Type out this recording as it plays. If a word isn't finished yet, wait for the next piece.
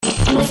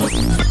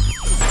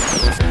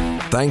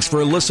Thanks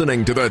for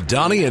listening to the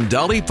Donnie and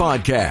Dolly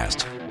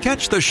podcast.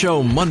 Catch the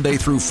show Monday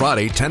through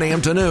Friday, 10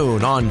 a.m. to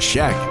noon on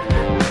Check.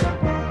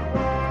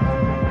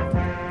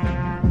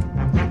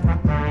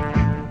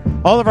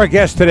 All of our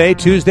guests today,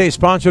 Tuesday,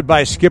 sponsored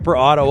by Skipper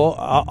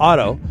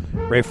Auto.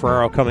 Ray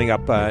Ferraro coming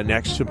up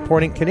next,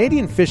 supporting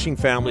Canadian fishing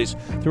families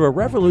through a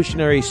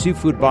revolutionary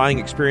seafood buying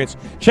experience.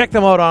 Check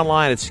them out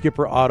online at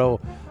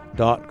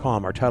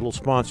skipperauto.com. Our title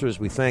sponsors,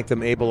 we thank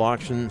them, Able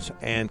Auctions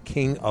and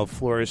King of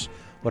Floors.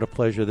 What a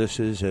pleasure this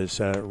is as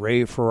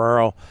Ray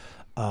Ferraro,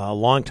 a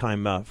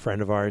longtime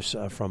friend of ours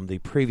from the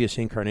previous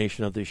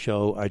incarnation of the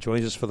show,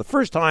 joins us for the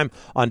first time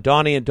on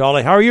Donnie and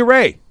Dolly. How are you,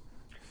 Ray?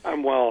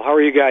 I'm well. How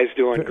are you guys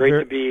doing? Great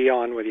to be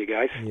on with you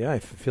guys. Yeah, I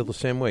feel the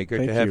same way. Great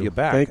Thank to have you. you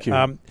back. Thank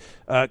you.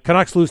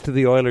 Canucks lose to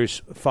the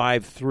Oilers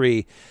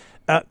 5-3.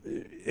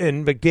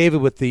 And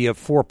McDavid with the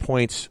 4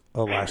 points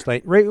last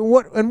night. Ray, in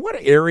what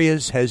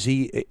areas has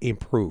he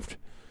improved,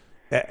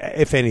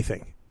 if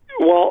anything?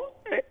 Well,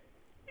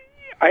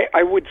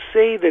 I would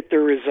say that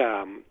there's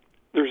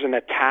an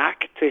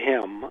attack to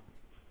him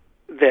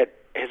that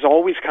has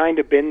always kind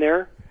of been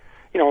there.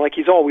 You know, like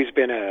he's always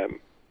been an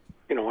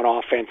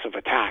offensive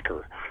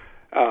attacker,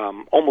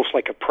 almost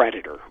like a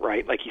predator,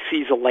 right? Like he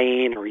sees a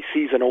lane or he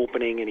sees an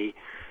opening and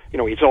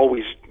he's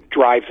always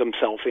drives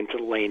himself into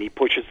the lane. He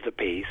pushes the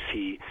pace.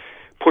 He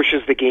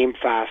pushes the game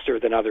faster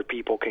than other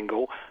people can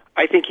go.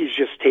 I think he's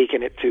just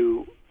taken it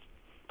to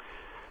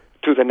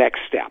the next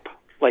step.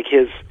 Like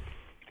his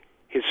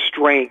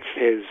strength,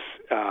 his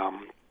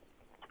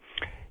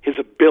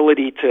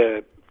ability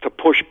to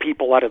push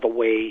people out of the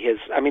way. He's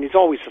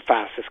always the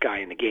fastest guy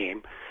in the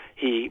game.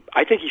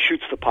 I think he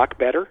shoots the puck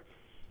better.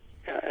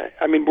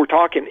 We're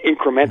talking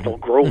incremental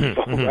growth,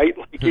 though, right?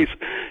 Like he's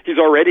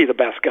already the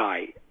best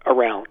guy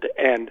around,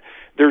 and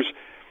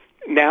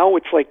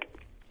it's like,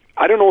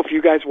 I don't know if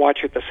you guys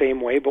watch it the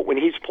same way, but when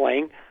he's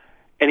playing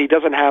and he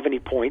doesn't have any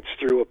points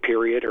through a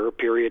period or a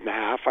period and a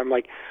half,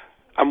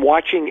 I'm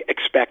watching,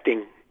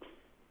 expecting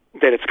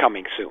that it's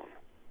coming soon.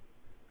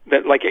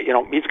 That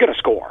he's going to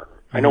score.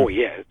 I know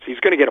he is. He's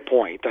going to get a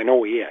point. I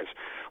know he is.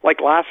 Like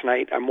last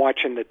night, I'm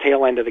watching the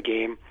tail end of the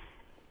game.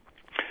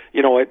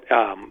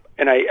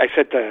 And I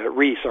said to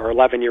Reese, our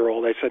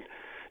 11-year-old, I said,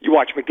 you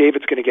watch,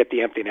 McDavid's going to get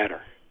the empty netter.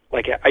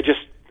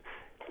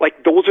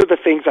 Those are the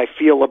things I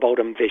feel about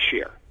him this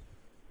year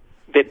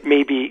that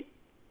maybe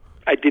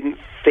I didn't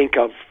think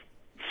of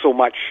so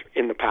much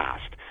in the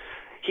past.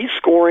 He's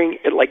scoring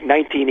at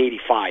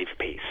 1985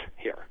 pace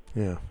here.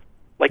 Yeah.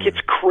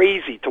 It's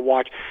crazy to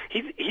watch.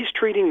 He's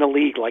treating the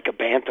league like a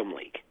bantam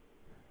league.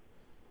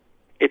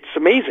 It's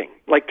amazing,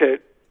 to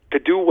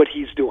do what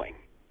he's doing.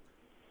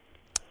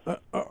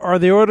 Are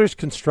the Oilers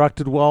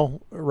constructed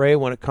well, Ray,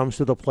 when it comes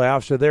to the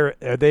playoffs?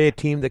 Are they a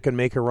team that can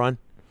make a run?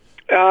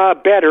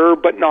 Better,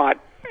 but not.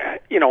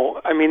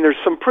 There's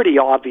some pretty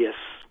obvious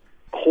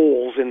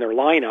holes in their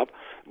lineup.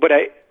 But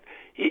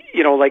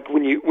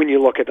when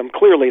you look at them,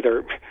 clearly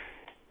they're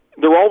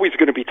always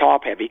going to be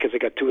top heavy because they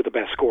got two of the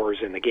best scorers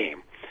in the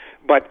game.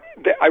 But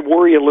I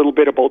worry a little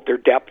bit about their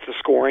depth of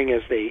scoring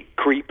as they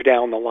creep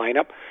down the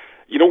lineup.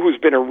 You know who's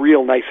been a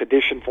real nice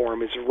addition for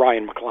him is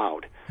Ryan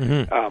McLeod.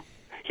 Mm-hmm.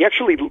 He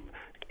actually,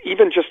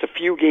 even just a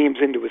few games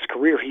into his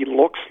career, he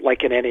looks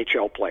like an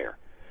NHL player.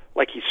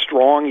 Like he's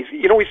strong. He's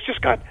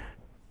just got,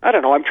 I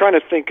don't know, I'm trying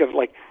to think of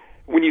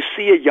when you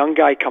see a young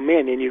guy come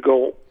in and you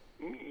go,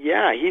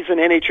 yeah, he's an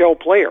NHL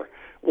player.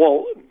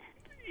 Well,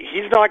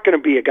 he's not going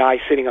to be a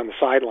guy sitting on the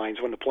sidelines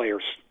when the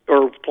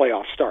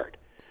playoffs start.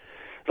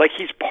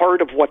 He's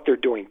part of what they're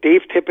doing.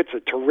 Dave Tippett's a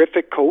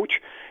terrific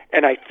coach,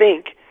 and I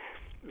think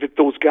that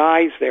those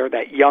guys there,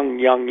 that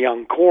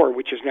young core,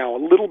 which is now a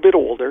little bit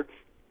older,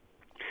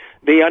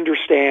 they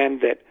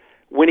understand that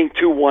winning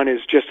 2-1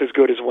 is just as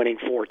good as winning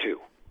 4-2.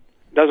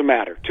 Doesn't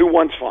matter.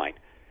 2-1's fine.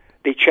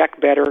 They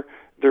check better.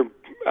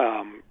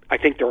 I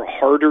think they're a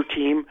harder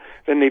team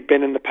than they've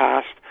been in the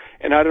past.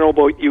 And I don't know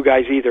about you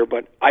guys either,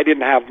 but I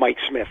didn't have Mike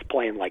Smith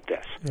playing like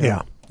this.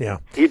 Yeah.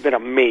 He's been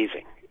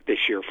amazing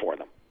this year for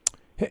them.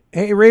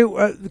 Hey Ray,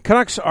 the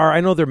Canucks I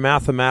know they're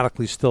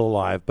mathematically still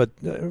alive, but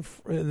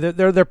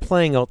they're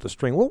playing out the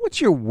string. Well,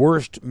 what's your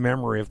worst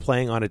memory of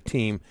playing on a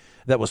team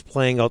that was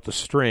playing out the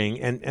string,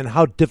 and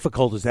how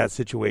difficult is that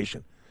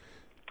situation?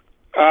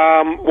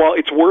 Well,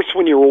 it's worse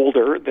when you're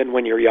older than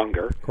when you're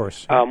younger. Of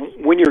course.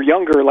 When you're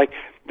younger,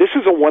 this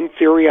is a one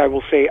theory I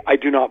will say I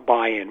do not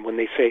buy in when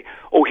they say,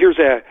 oh, here's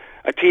a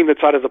team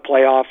that's out of the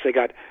playoffs.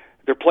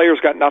 Their players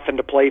got nothing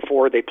to play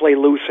for. They play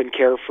loose and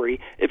carefree.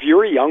 If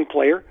you're a young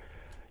player,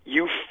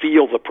 you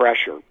feel the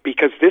pressure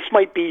because this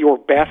might be your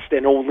best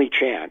and only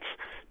chance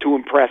to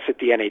impress at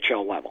the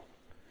NHL level.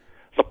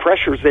 The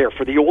pressure's there.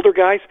 For the older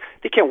guys,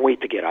 they can't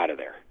wait to get out of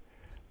there.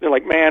 They're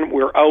like, man,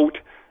 we're out.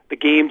 The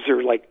games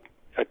are like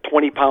a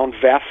 20-pound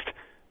vest,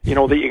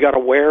 that you got to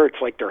wear. It's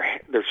like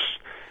they're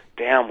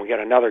damn, we got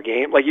another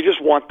game. You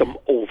just want them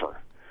over.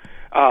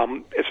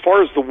 As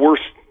far as the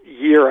worst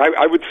year,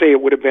 I would say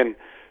it would have been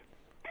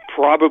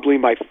probably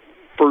my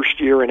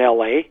first year in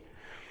LA.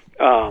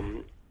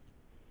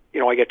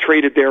 I got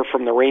traded there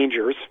from the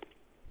Rangers,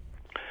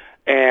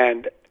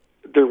 and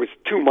there was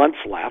 2 months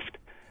left,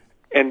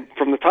 And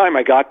from the time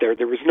I got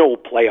there was no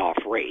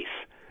playoff race.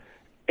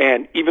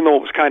 And even though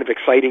it was kind of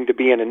exciting to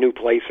be in a new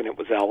place and it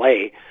was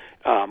LA,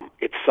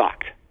 it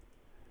sucked.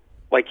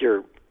 Like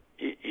you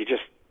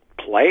just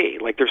play.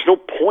 Like there's no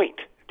point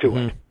to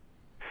it.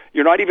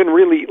 You're not even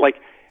really,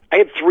 like, I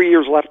had 3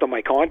 years left on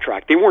my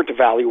contract. They weren't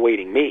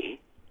evaluating me.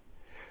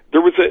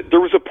 There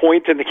was a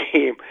point in the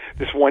game,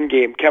 this one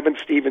game, Kevin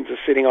Stevens is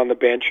sitting on the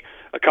bench,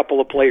 a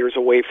couple of players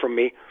away from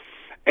me,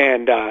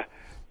 and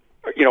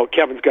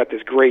Kevin's got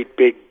this great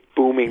big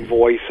booming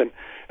voice, and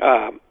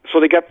so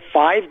they got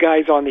 5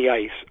 guys on the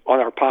ice on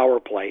our power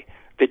play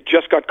that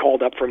just got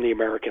called up from the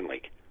American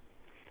League.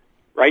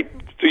 Right?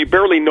 So you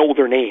barely know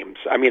their names.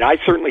 I mean, I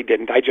certainly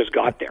didn't. I just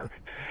got there.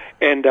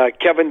 And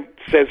Kevin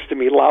says to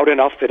me loud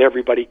enough that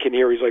everybody can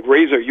hear, he's like,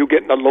 "Razor, you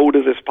getting a load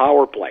of this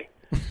power play?"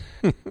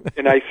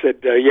 And I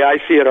said, "Yeah, I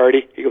see it,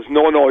 Artie." He goes,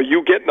 No,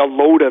 you getting a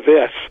load of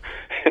this."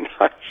 And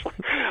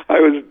I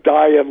was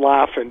dying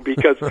laughing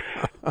because,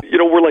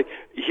 we're like,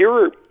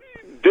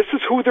 this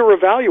is who they're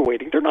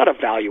evaluating. They're not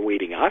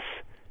evaluating us.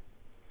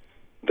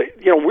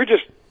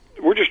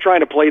 We're just trying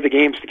to play the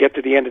games to get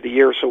to the end of the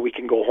year so we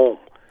can go home.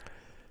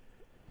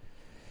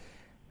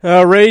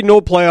 Ray,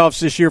 no playoffs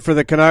this year for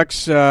the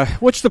Canucks.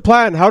 What's the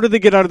plan? How do they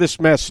get out of this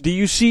mess? Do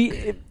you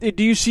see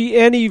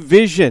any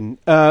vision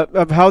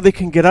of how they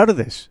can get out of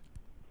this?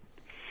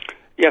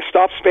 Yeah,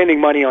 stop spending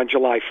money on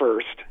July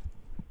 1st.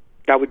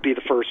 That would be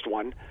the first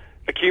one.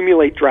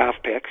 Accumulate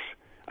draft picks.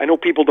 I know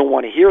people don't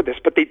want to hear this,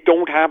 but they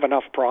don't have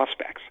enough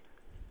prospects.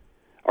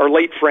 Our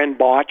late friend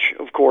Botch,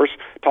 of course,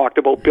 talked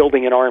about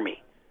building an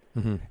army.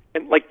 Mm-hmm.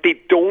 And,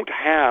 they don't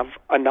have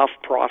enough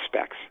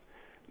prospects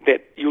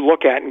that you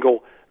look at and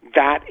go,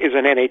 that is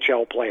an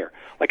NHL player.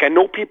 I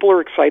know people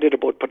are excited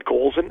about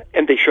Podkolzin,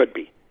 and they should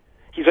be.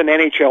 He's an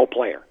NHL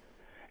player.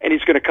 And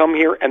he's going to come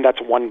here, and that's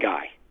one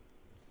guy.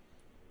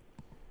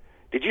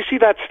 Did you see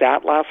that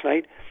stat last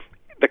night?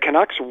 The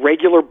Canucks'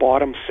 regular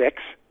bottom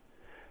 6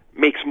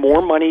 makes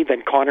more money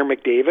than Connor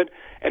McDavid,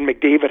 and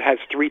McDavid has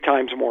 3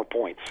 times more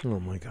points. Oh,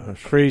 my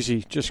gosh.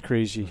 Crazy. Just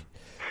crazy.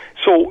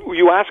 So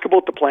you ask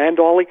about the plan,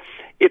 Dolly.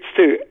 It's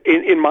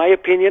in my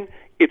opinion,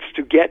 it's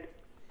to get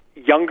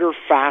younger,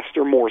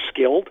 faster, more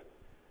skilled,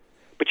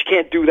 but you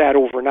can't do that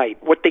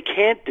overnight. What they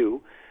can't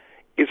do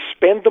is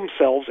spend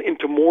themselves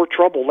into more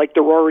trouble like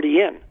they're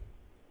already in.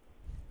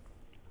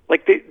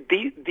 Like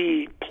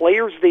the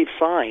players they've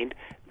signed,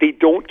 they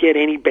don't get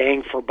any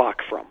bang for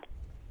buck from.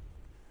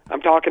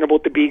 I'm talking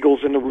about the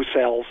Beagles and the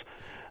Roussells.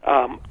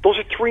 Those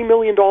are $3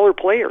 million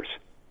players.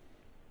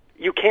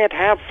 You can't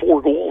have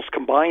 4 goals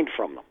combined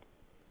from them.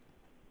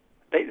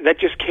 That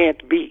just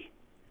can't be.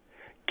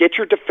 Get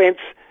your defense.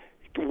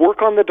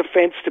 Work on the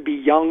defense to be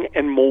young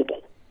and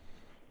mobile,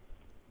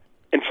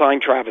 and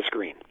sign Travis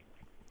Green.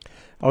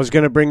 I was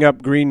going to bring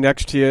up Green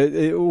next to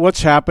you.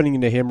 What's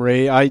happening to him,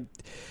 Ray?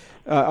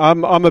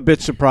 I'm a bit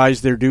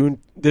surprised they're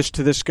doing this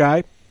to this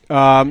guy.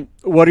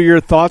 What are your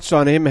thoughts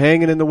on him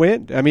hanging in the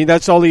wind? I mean,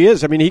 that's all he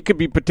is. I mean, he could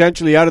be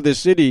potentially out of the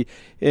city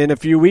in a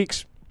few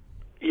weeks.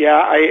 Yeah,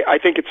 I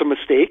think it's a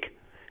mistake,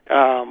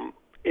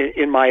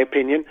 in my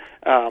opinion.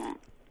 I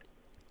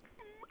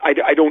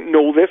don't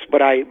know this,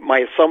 but my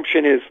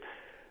assumption is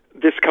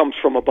this comes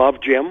from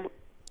above Jim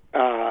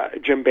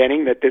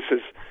Benning, that this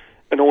is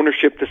an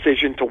ownership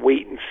decision to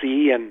wait and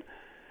see and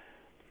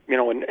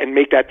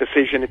make that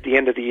decision at the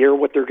end of the year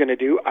what they're going to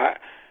do.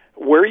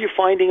 Where are you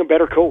finding a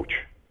better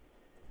coach?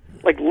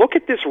 Look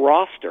at this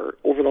roster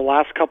over the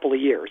last couple of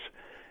years,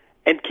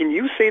 and can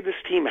you say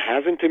this team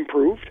hasn't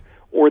improved,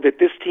 or that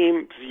this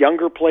team's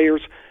younger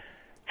players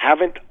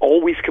haven't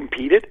always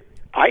competed?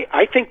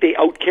 I think they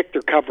outkick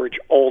their coverage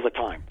all the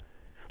time.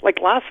 Like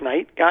last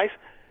night, guys,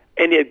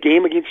 and a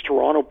game against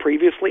Toronto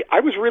previously, I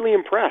was really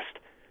impressed.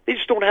 They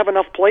just don't have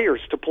enough players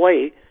to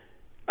play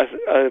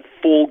a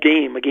full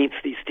game against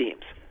these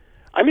teams.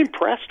 I'm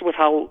impressed with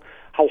how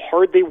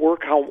hard they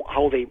work,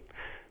 how they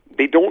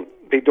don't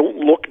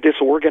look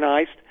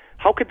disorganized.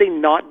 How could they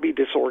not be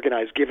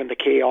disorganized given the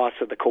chaos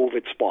of the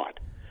COVID spot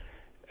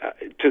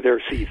to their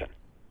season?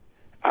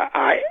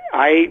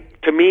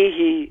 To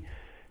me,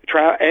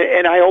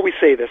 and I always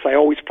say this, I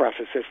always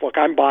preface this. Look,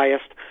 I'm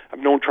biased. I've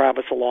known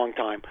Travis a long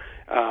time.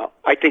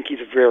 I think he's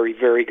a very,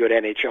 very good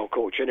NHL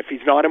coach. And if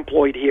he's not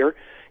employed here,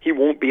 he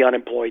won't be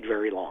unemployed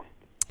very long.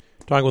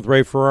 Talking with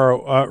Ray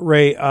Ferraro.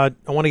 Ray, I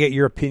want to get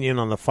your opinion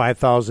on the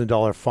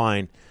 $5,000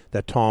 fine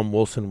that Tom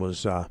Wilson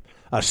was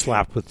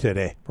slapped with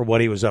today for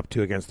what he was up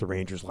to against the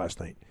Rangers last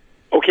night.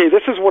 Okay,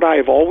 this is what I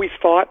have always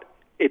thought.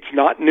 It's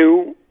not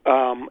new.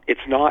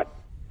 It's not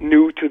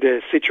new to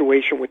the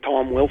situation with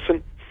Tom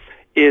Wilson.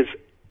 Is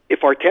if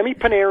Artemi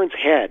Panarin's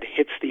head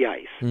hits the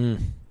ice, is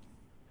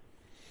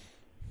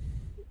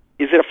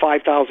it a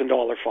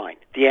 $5,000 fine?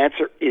 The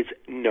answer is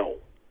no.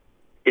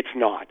 It's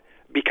not,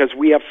 because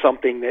we have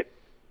something that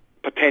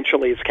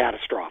potentially is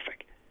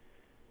catastrophic.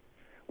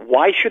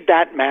 Why should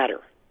that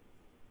matter?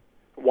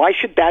 Why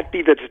should that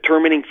be the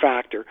determining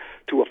factor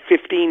to a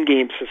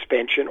 15-game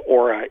suspension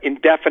or an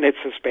indefinite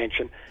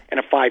suspension and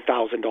a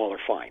 $5,000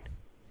 fine?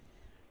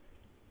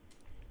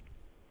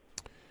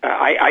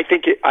 I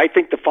think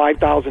the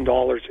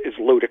 $5,000 is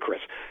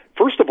ludicrous.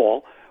 First of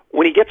all,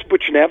 when he gets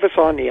Buchnevich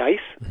on the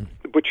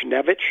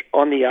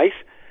ice,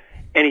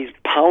 and he's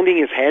pounding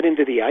his head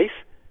into the ice,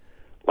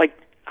 like,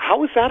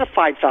 how is that a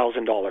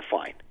 $5,000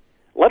 fine?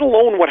 Let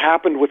alone what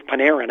happened with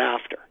Panarin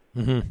after.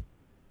 Mm-hmm.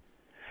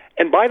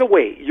 And by the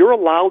way, you're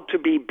allowed to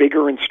be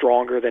bigger and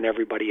stronger than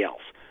everybody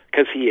else,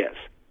 because he is.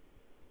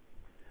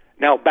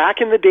 Now,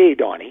 back in the day,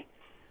 Donnie,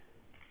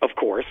 of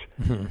course,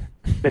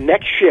 the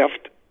next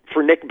shift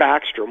for Nick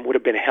Backstrom would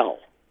have been hell.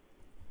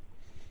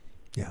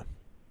 Yeah.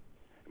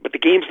 But the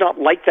game's not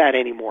like that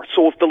anymore.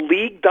 So if the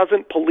league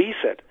doesn't police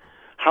it,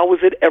 how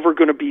is it ever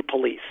going to be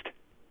policed?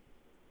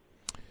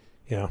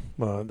 Yeah,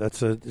 well, that's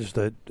just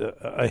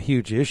a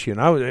huge issue.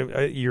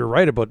 And you're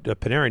right about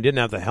Panarin didn't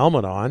have the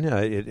helmet on.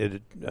 It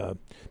had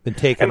been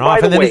taken and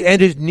off.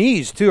 And his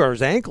knees, too, or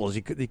his ankles.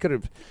 He could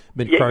have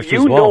been crushed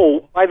as well.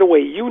 Know, by the way,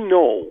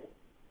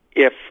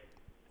 if,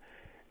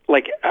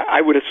 like,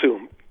 I would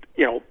assume,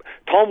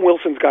 Tom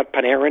Wilson's got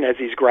Panarin as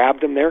he's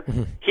grabbed him there.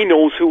 Mm-hmm. He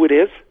knows who it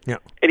is. Yeah.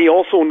 And he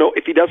also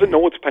if he doesn't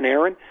know it's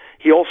Panarin,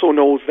 he also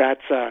knows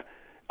that's a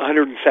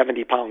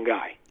 170-pound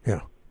guy.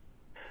 Yeah.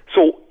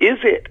 So is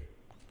it,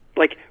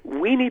 like,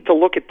 we need to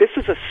look at, this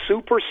is a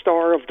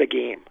superstar of the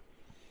game,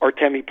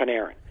 Artemi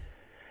Panarin.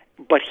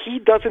 But he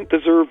doesn't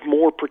deserve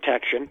more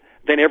protection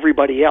than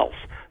everybody else.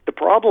 The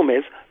problem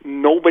is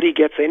nobody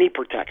gets any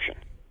protection.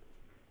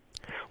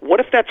 What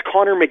if that's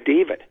Connor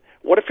McDavid?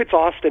 What if it's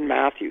Austin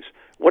Matthews?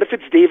 What if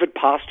it's David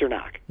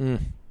Pastrnak? Mm.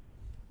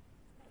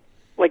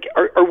 Like,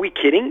 are we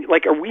kidding?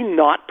 Like, are we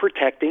not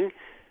protecting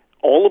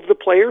all of the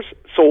players?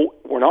 So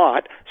we're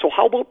not. So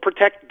how about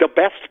protect the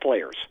best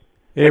players?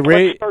 Hey,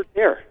 Ray, let's start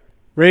there.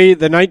 Ray,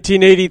 the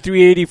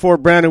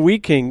 1983-84 Brandon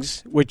Wheat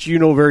Kings, which you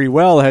know very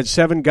well, had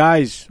 7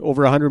 guys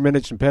over 100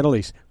 minutes in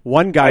penalties.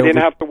 One guy I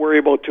didn't have to worry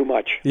about too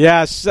much.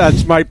 Yes,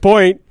 that's my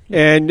point.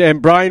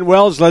 And Brian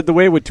Wells led the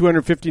way with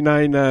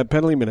 259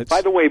 penalty minutes.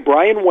 By the way,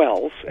 Brian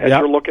Wells, as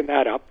you're looking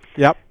that up,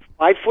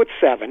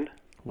 5'7".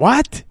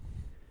 What?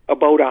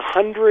 About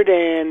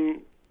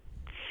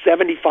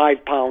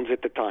 175 pounds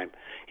at the time.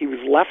 He was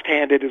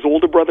left-handed. His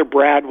older brother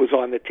Brad was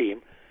on the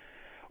team.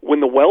 When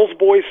the Wells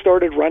boys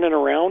started running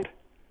around,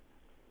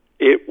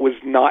 it was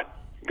not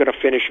going to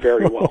finish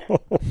very well.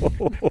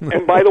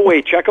 And by the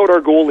way, check out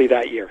our goalie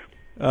that year.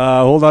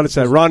 Hold on a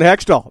sec. Ron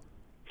Hextall.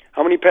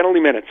 How many penalty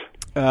minutes?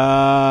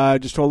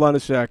 Just hold on a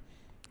sec.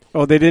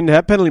 Oh, they didn't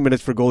have penalty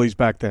minutes for goalies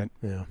back then.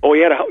 Yeah. Oh,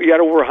 he had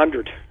over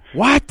 100.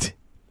 What?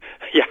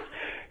 Yeah.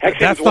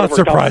 That's not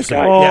surprising.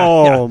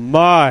 Oh,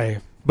 my.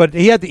 But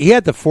he had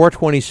the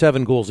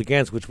 427 goals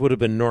against, which would have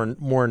been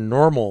more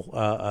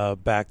normal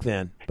back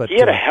then. But he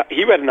had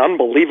an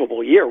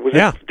unbelievable year.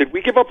 Did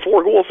we give up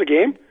 4 goals a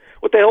game?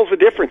 What the hell's the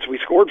difference? We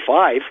scored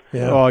 5.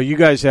 Yeah. Oh, you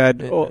guys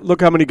had. Oh,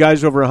 look how many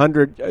guys over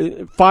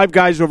 100. 5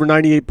 guys over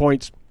 98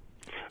 points.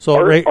 So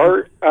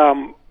our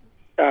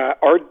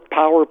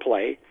power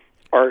play,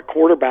 our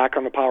quarterback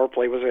on the power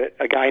play was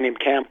a guy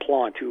named Cam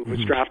Plant, who was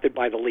drafted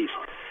by the Leafs.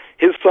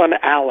 His son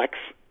Alex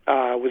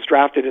was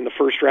drafted in the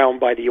first round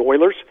by the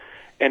Oilers,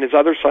 and his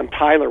other son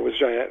Tyler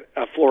was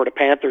a Florida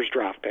Panthers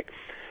draft pick.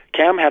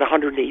 Cam had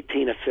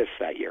 118 assists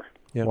that year.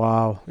 Yeah.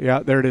 Wow.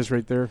 Yeah, there it is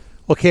right there.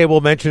 Okay, we'll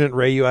mention it,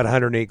 Ray. You had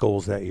 108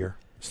 goals that year.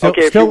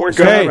 If you weren't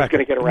good, I was going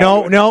to get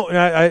around. No,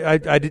 I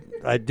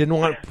didn't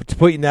want to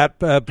put you in that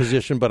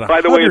position, but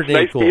by the way, it's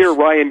nice to hear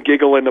Ryan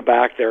giggle in the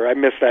back there. I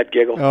miss that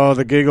giggle. Oh,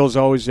 the giggle's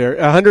always there.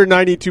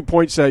 192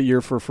 points that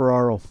year for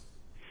Ferraro.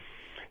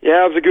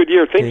 Yeah, it was a good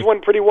year. Things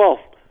went pretty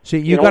well. See,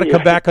 you've got to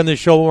come back on this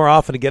show more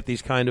often to get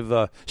these kind of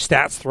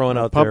stats thrown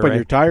out there. Pumping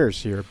your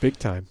tires here, big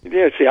time.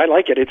 Yeah, see, I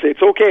like it.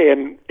 It's okay.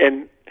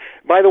 And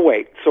by the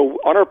way, so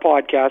on our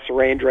podcast, the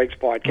Ray and Dregs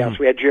podcast,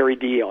 we had Jerry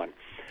D on.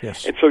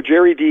 Yes. And so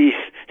Jerry D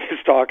is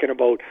talking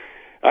about,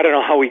 I don't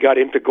know how he got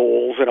into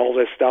goals and all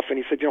this stuff. And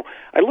he said,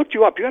 I looked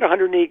you up. You had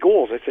 108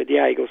 goals. I said,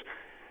 yeah. He goes,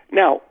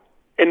 now,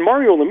 and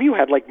Mario Lemieux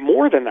had like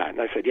more than that.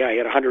 And I said, yeah, he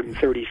had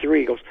 133.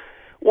 He goes,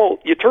 well,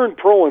 you turned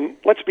pro, and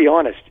let's be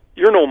honest,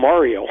 you're no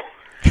Mario.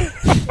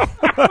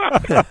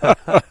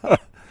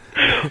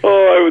 Oh,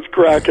 I was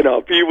cracking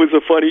up. It was a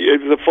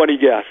funny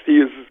guest. He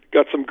has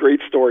got some great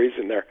stories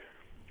in there.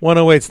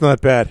 108's not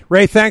bad.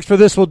 Ray, thanks for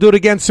this. We'll do it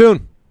again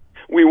soon.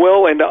 We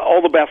will, and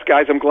all the best,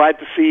 guys. I'm glad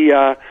to see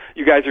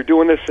you guys are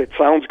doing this. It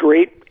sounds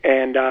great,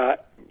 and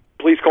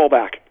please call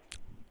back.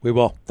 We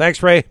will.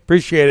 Thanks, Ray.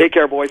 Appreciate it. Take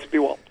care, boys. Be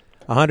well.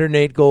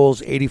 108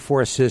 goals,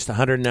 84 assists,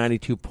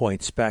 192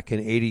 points back in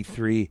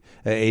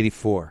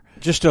 84.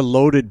 Just a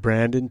loaded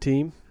Brandon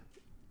team.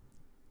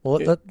 Well,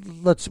 we got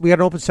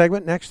an open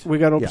segment next? We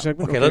got an open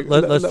segment? Okay,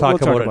 let's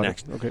talk about it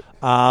next. Okay.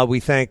 We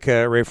thank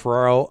Ray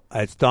Ferraro.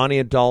 It's Donnie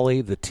and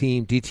Dolly. The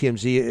team,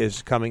 DTMZ,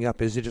 is coming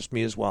up. Is It Just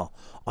Me as well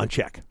on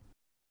Check.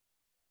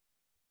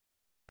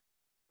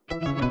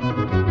 That's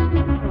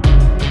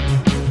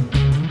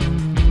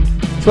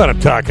what I'm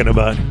talking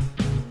about.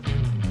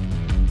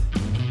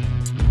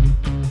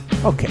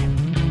 Okay.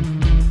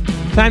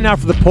 Time now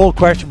for the poll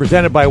question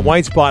presented by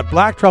White Spot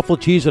Black Truffle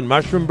Cheese and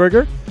Mushroom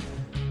Burger.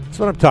 That's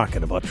what I'm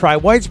talking about. Try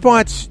White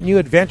Spot's new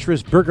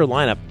adventurous burger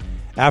lineup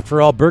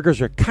After all,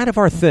 burgers are kind of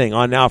our thing.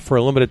 On now for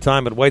a limited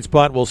time at White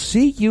Spot. We'll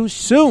see you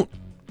soon.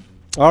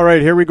 All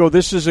right, here we go.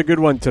 This is a good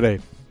one today.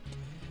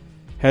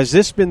 Has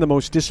this been the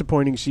most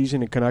disappointing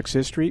season in Canucks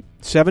history?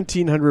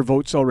 1,700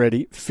 votes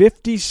already.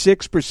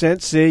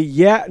 56%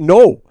 say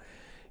no.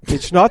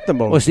 It's not the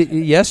most. Was it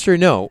yes or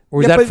no? Or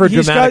was that for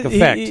dramatic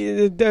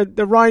effect?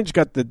 The Ryan's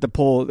got the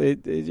poll.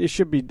 It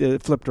should be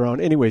flipped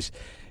around. Anyways,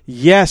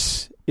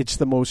 yes, it's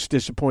the most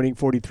disappointing.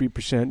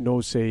 43%.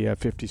 No, say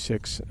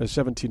 56.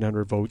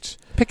 1,700 votes.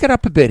 Pick it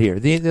up a bit here.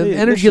 The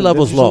energy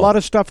level's low. There's a lot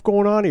of stuff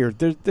going on here.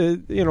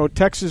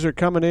 Texts are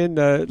coming in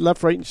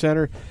left, right, and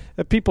center.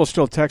 People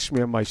still text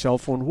me on my cell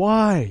phone.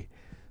 Why?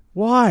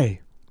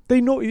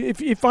 They know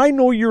if I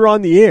know you're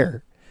on the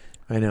air.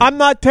 I know. I'm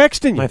not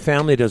texting you. My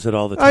family does it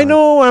all the time. I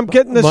know. I'm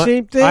getting the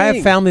same thing. I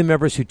have family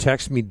members who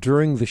text me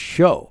during the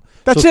show.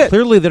 That's so it.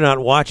 Clearly they're not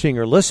watching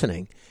or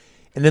listening.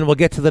 And then we'll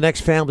get to the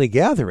next family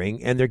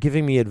gathering, and they're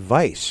giving me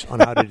advice on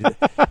how to do it.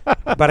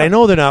 But I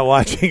know they're not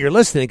watching or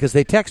listening because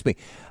they text me.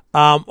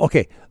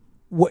 Okay.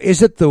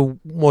 Is it the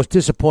most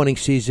disappointing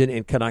season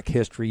in Canuck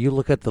history? You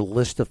look at the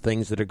list of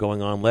things that are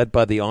going on, led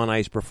by the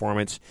on-ice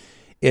performance,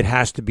 it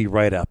has to be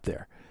right up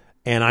there.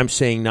 And I'm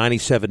saying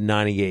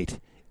 97-98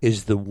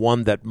 is the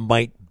one that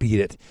might beat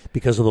it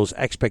because of those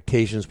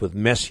expectations with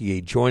Messier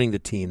joining the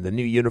team, the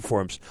new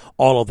uniforms,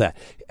 all of that.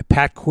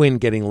 Pat Quinn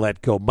getting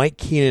let go, Mike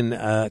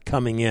Keenan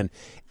coming in,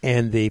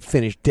 and they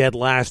finished dead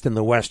last in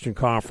the Western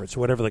Conference,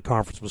 whatever the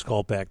conference was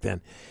called back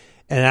then.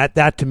 And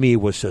that to me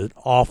was an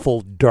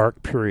awful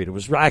dark period. It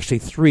was actually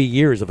 3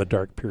 years of a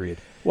dark period.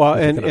 Well,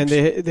 and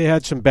they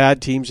had some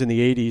bad teams in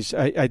the 80s.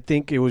 I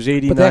think it was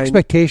 89. But the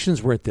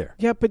expectations weren't there.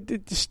 Yeah, but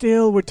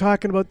still, we're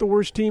talking about the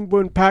worst team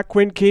when Pat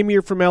Quinn came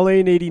here from L.A.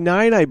 in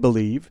 89, I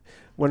believe.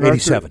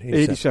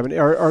 87.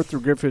 Arthur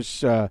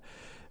Griffiths,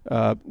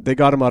 they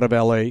got him out of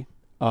L.A.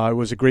 It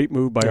was a great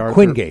move by Arthur.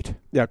 Quingate.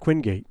 Yeah,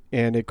 Quingate.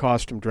 And it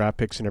cost him draft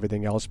picks and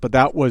everything else. But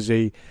that was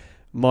a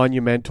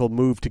monumental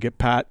move to get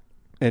Pat,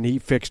 and he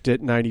fixed it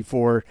in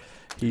 94.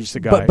 He's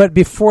the guy. But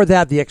before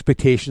that, the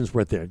expectations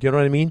weren't there. Do you know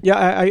what I mean? Yeah,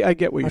 I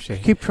get what you're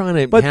saying. I keep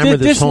trying to hammer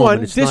this home,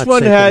 and it's this not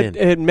one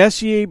sinking in. had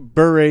Messier,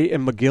 Bure,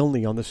 and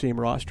McGillney on the same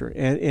roster,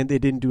 and they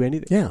didn't do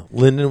anything. Yeah,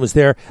 Linden was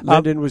there.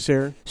 Was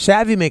there.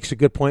 Savvy makes a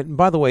good point. And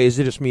by the way, Is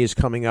It Just Me is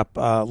coming up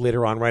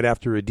later on, right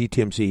after a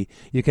DTMZ.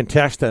 You can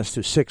text us to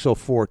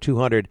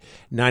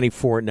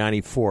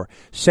 604-200-9494.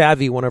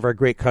 Savvy, one of our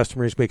great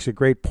customers, makes a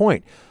great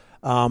point.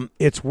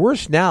 It's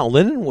worse now.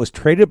 Linden was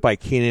traded by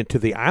Keenan to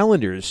the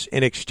Islanders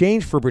in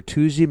exchange for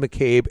Bertuzzi,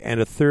 McCabe,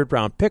 and a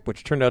third-round pick,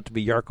 which turned out to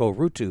be Jarkko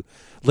Ruutu.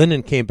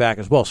 Linden came back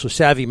as well. So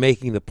Savvy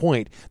making the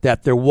point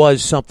that there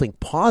was something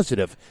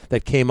positive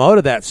that came out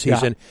of that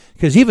season,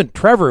 because even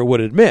Trevor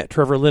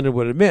Linden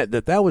would admit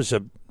that was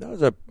a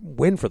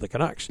win for the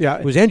Canucks. Yeah.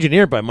 It was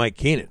engineered by Mike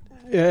Keenan.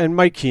 And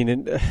Mike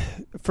Keenan,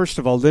 first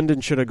of all,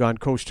 Linden should have gone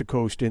coast to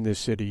coast in this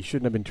city. He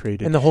shouldn't have been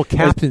traded. And the whole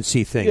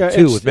captaincy thing,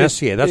 too, with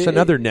Messier. That's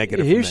another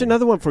negative. Here's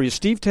another one for you.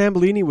 Steve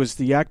Tambellini was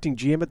the acting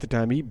GM at the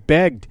time. He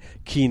begged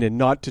Keenan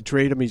not to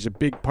trade him. He's a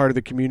big part of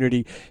the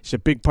community. He's a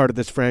big part of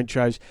this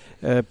franchise.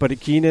 But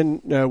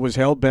Keenan was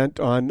hell-bent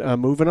on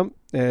moving him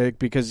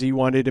because he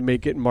wanted to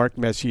make it Mark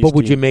Messier's But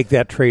would team. you make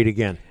that trade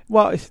again?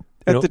 Well,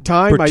 at the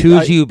time,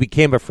 Bertuzzi, who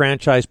became a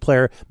franchise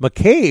player.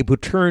 McCabe, who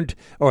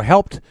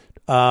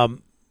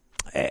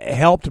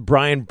helped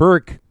Brian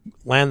Burke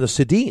land the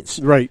Sedins.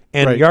 Right.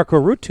 And right.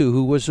 Jarkko Ruutu,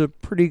 who was a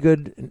pretty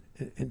good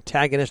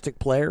antagonistic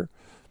player.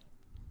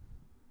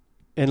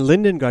 And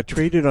Linden got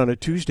traded on a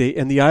Tuesday,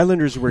 and the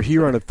Islanders were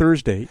here on a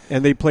Thursday,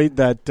 and they played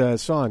that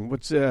song.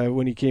 What's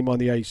when he came on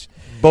the ice?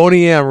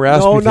 Boney M.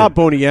 Rasmussen. No, not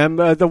Boney M.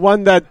 The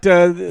one that...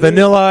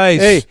 Vanilla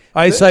Ice. Hey,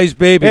 Ice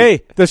Baby.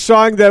 Hey, the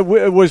song that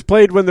was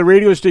played when the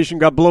radio station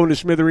got blown to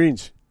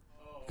smithereens.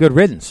 Good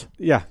Riddance.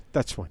 Yeah,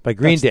 that's one. By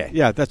Green Day.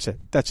 Yeah, that's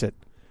it.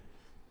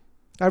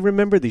 I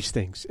remember these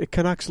things. It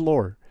Canucks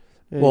lore.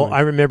 Anyway. Well, I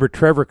remember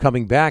Trevor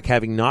coming back,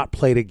 having not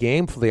played a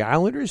game for the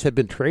Islanders, had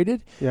been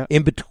traded. Yeah.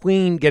 In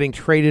between getting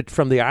traded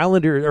from the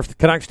Islanders, or the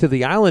Canucks to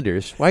the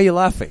Islanders. Why are you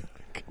laughing?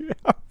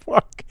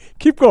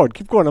 Keep going.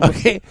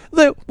 Okay.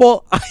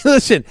 Well,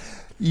 listen,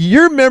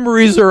 your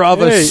memories are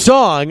of a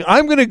song.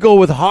 I'm going to go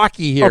with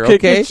hockey here,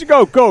 okay?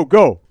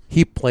 Go.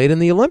 He played in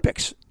the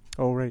Olympics.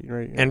 Oh, right.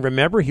 Yeah. And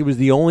remember, he was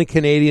the only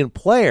Canadian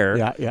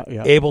player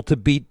able to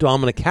beat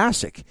Dominik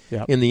Hasek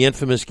in the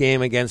infamous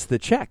game against the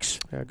Czechs.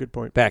 Yeah, good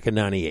point. Back in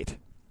 98.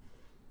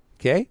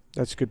 Okay?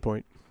 That's a good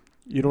point.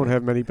 You don't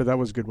have many, but that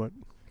was a good one.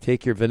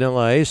 Take your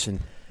Vanilla Ice and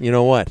you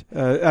know what?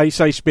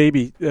 Ice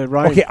Baby.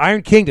 Ryan. Okay,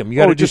 Iron Kingdom. You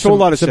got to do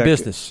hold on a second.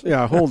 business.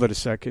 Yeah, hold it a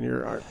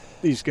second.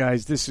 These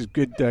guys, this is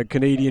good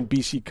Canadian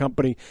BC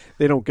company.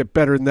 They don't get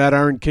better than that.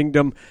 Iron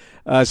Kingdom.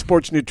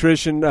 Sports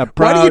Nutrition, proud.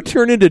 Why do you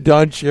turn into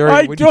Don Cherry?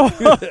 I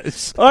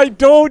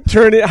don't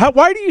turn it.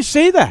 Why do you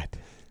say that?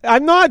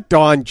 I'm not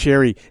Don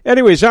Cherry.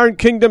 Anyways, Iron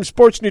Kingdom,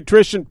 Sports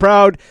Nutrition,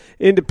 proud,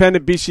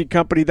 independent BC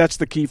company. That's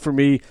the key for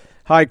me.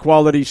 High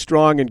quality,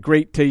 strong, and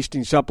great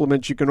tasting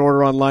supplements. You can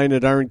order online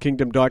at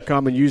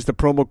ironkingdom.com and use the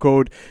promo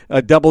code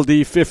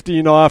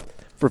DD15 off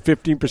for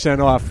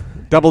 15% off.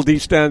 Double D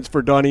stands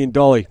for Donnie and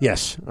Dolly.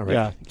 Yes. All right.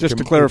 Yeah, just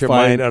to Get your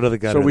clarify. mind out of the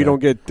gutter so we there. don't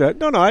get...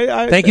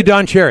 I Thank you,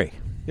 Don Cherry.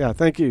 Yeah,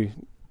 thank you.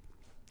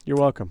 You're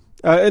welcome.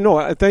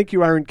 Thank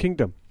you, Iron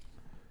Kingdom.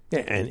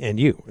 Yeah, and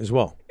you as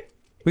well.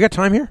 We got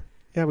time here?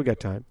 Yeah, we got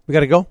time. We got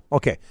to go?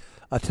 Okay.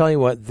 I'll tell you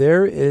what,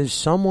 there is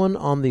someone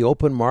on the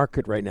open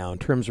market right now in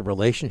terms of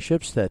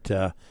relationships that,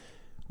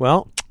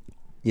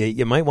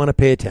 you might want to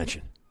pay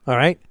attention. All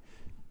right?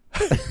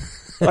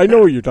 I know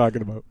what you're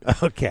talking about.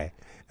 Okay.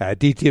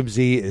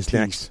 DTMZ is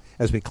next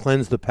as we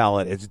cleanse the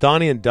palate. It's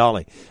Donnie and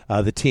Dolly,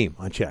 the team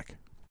on Check.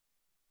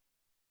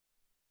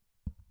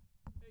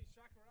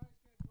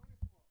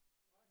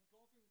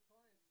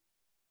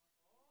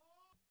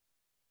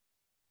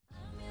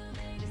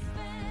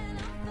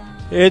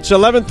 It's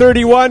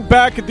 11:31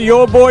 back at the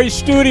Old Boys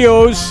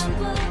Studios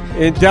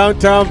in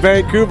downtown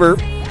Vancouver.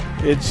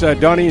 It's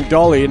Donnie and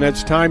Dolly, and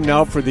it's time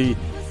now for the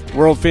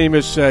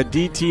world-famous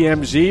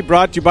DTMZ,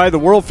 brought to you by the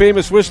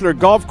world-famous Whistler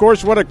Golf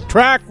Course. What a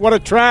track, what a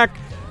track,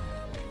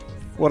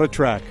 what a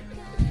track.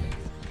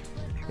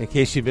 In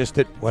case you missed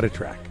it, what a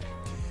track.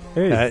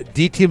 Hey.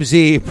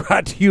 DTMZ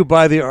brought to you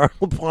by the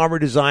Arnold Palmer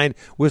Design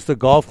Whistler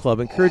Golf Club,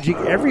 encouraging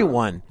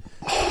everyone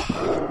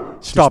to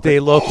stay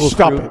local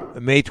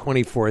through May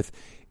 24th.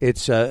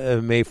 It's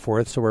May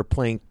 4th, so we're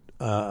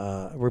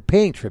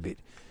paying tribute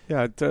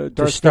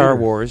to Star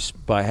Wars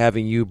by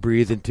having you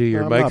breathe into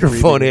your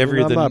microphone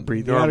heavier than not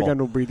breathing. normal. I got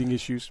no breathing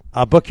issues.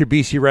 Book your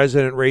BC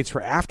resident rates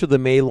for after the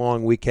May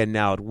long weekend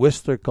now at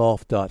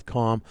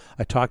whistlergolf.com.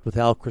 I talked with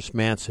Al Chris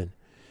Manson,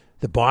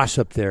 the boss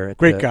up there at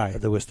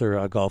the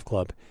Whistler Golf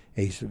Club.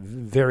 He's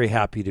very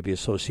happy to be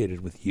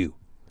associated with you.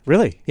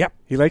 Really? Yep.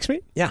 He likes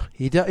me? Yeah,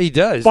 he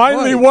does.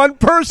 Finally, one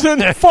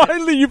person.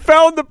 Finally, you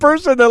found the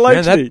person that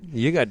likes me.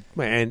 You got,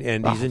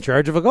 and he's in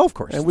charge of a golf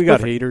course. And we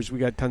got haters. We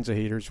got tons of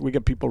haters. We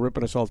got people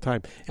ripping us all the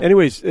time.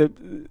 Anyways,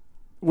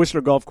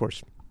 Whistler Golf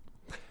Course.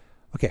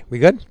 Okay, we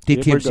good?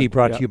 DTMC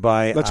brought to you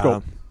by Let's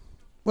go.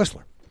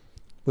 Whistler.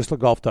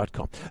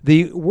 Whistlergolf.com.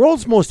 The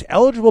world's most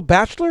eligible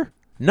bachelor?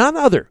 None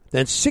other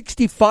than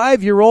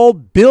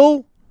 65-year-old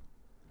Bill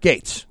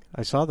Gates.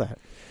 I saw that.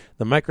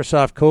 The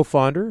Microsoft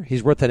co-founder,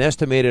 he's worth an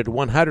estimated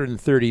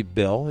 $130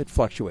 billion. It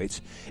fluctuates.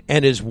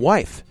 And his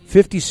wife,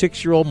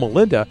 56-year-old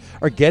Melinda,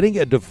 are getting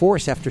a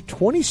divorce after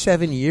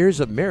 27 years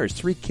of marriage.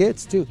 3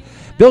 kids, too.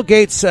 Bill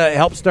Gates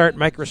helped start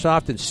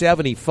Microsoft in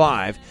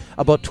 1975.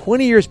 About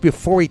 20 years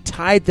before he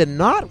tied the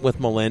knot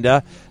with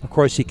Melinda, of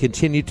course, he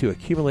continued to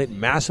accumulate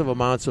massive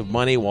amounts of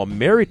money while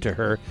married to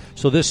her.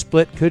 So this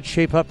split could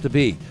shape up to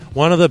be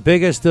one of the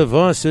biggest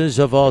divorces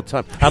of all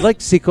time. I'd like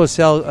to see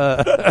Cosell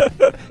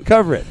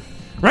cover it.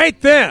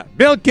 Right there,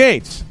 Bill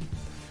Gates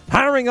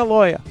hiring a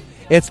lawyer.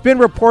 It's been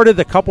reported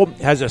the couple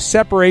has a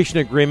separation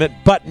agreement,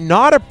 but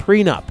not a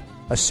prenup.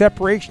 A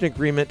separation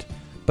agreement,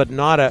 but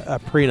not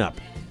a prenup.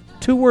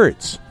 2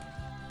 words,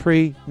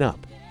 prenup.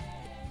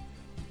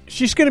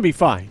 She's going to be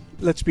fine.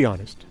 Let's be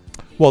honest.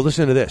 Well,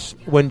 listen to this.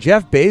 When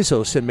Jeff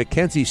Bezos and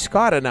Mackenzie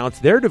Scott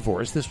announced their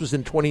divorce, this was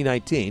in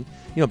 2019.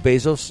 You know,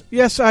 Bezos.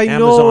 Yes, I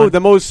Amazon.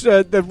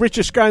 know. The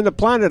richest guy on the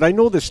planet. I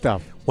know this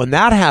stuff. When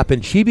that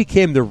happened, she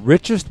became the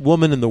richest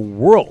woman in the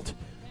world.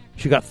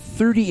 She got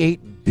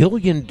 $38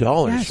 billion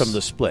from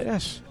the split.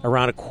 Yes.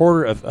 Around a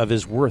quarter of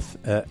his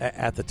worth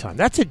at the time.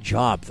 That's a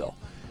job, though.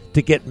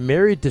 To get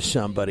married to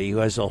somebody who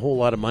has a whole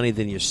lot of money,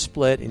 then you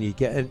split, and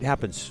it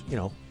happens,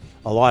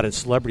 a lot in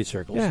celebrity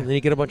circles, and then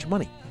you get a bunch of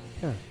money.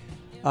 Yeah.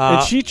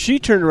 And she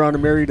turned around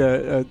and married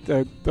a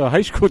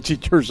high school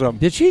teacher or something.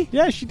 Did she?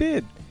 Yeah, she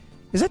did.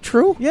 Is that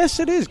true? Yes,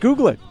 it is.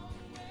 Google it.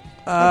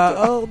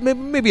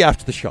 Maybe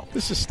after the show.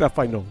 This is stuff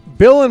I know.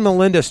 Bill and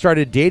Melinda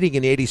started dating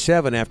in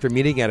 1987 after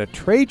meeting at a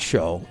trade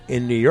show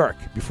in New York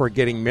before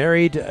getting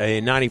married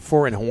in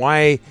 1994 in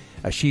Hawaii.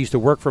 She used to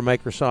work for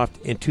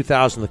Microsoft in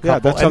 2000. The couple. Yeah,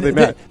 that's how they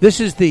met. This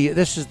is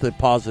the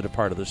positive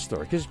part of the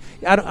story, because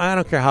I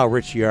don't care how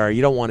rich you are,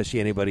 you don't want to see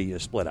anybody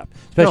split up,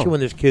 especially when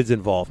there's kids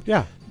involved.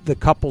 Yeah. The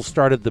couple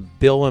started the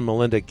Bill and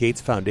Melinda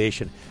Gates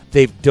Foundation.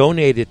 They've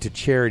donated to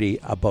charity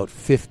about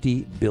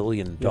 $50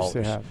 billion. Yes,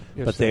 they have.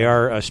 Yes, but they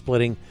are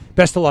splitting.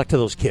 Best of luck to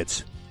those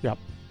kids. Yep,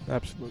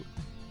 absolutely.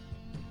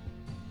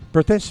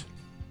 Birthdays?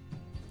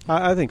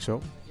 I think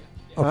so.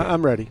 Okay.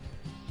 I'm ready.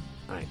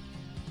 All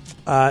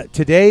right.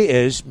 Today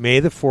is May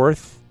the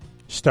 4th,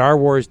 Star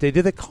Wars Day.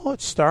 Did they call it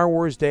Star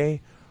Wars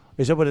Day?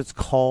 Is that what it's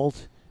called?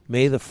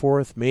 May the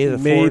 4th? May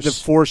the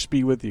Force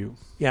be with you.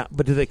 Yeah,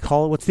 but do they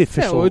call it? What's the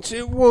official?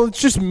 Yeah,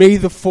 it's just May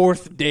the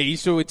 4th day,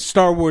 so it's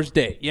Star Wars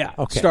Day. Yeah,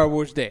 okay. Star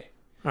Wars Day.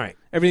 All right.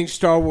 Everything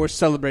Star Wars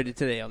celebrated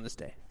today on this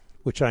day.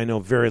 Which I know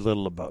very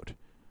little about.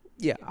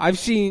 Yeah, I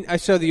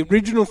saw the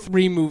original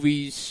 3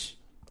 movies,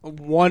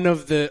 one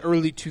of the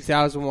early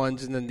 2000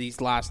 ones, and then these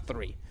last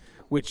 3,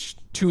 which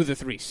 2 of the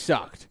 3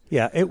 sucked.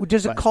 Yeah, you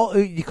call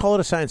it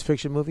a science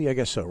fiction movie? I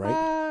guess so,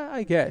 right?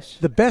 I guess.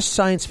 The best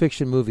science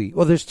fiction movie,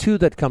 well, there's 2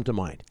 that come to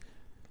mind.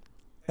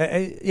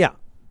 Yeah.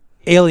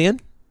 Alien.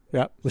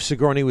 Yeah. With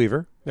Sigourney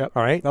Weaver. Yeah.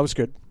 All right. That was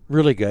good.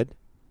 Really good.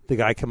 The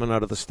guy coming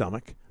out of the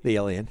stomach, the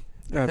alien.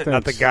 Thanks.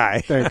 Not the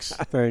guy.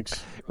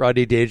 Thanks.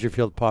 Rodney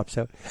Dangerfield pops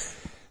out.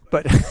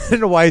 But I don't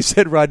know why I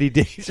said Rodney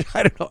Dangerfield.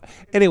 I don't know.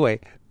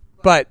 Anyway,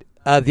 but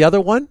the other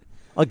one,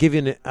 I'll give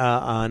you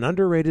an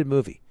underrated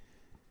movie,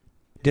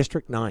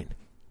 District 9.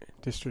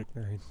 District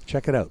 9.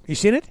 Check it out. You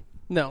seen it?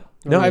 No,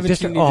 No, I haven't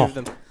seen either of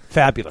them.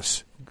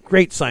 Fabulous.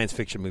 Great science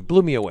fiction movie.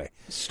 Blew me away.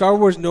 Star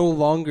Wars no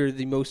longer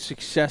the most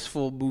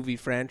successful movie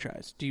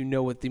franchise. Do you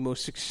know what the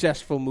most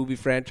successful movie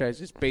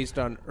franchise is based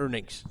on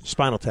earnings?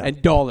 Spinal Tap.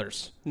 And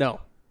dollars.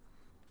 No.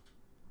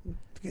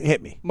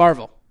 Hit me.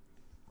 Marvel.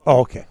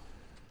 Oh, okay.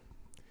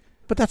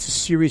 But that's a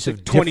series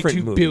of different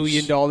 $22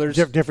 movies. billion.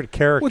 Different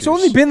characters. Well, it's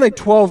only been like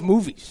 12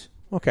 movies.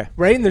 Okay.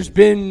 Right? And there's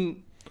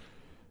been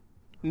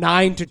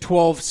 9 to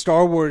 12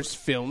 Star Wars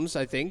films,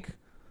 I think.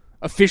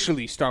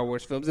 Officially Star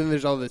Wars films. And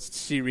there's all this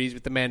series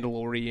with The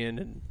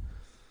Mandalorian. And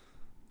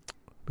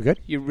We good?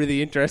 you're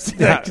really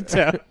interested, I can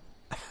tell.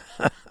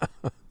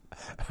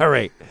 All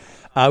right.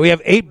 We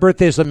have 8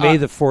 birthdays on May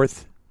the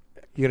 4th.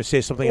 You going to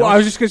say something Well, else? I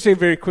was just going to say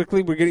very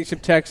quickly, we're getting some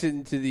text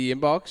into the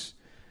inbox,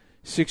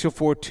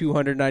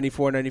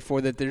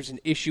 604-200-9494, that there's an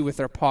issue with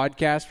our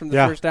podcast from the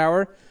first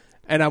hour,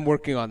 and I'm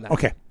working on that.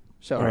 Okay.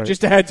 So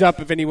just a heads up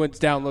if anyone's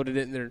downloaded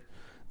it and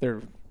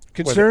they're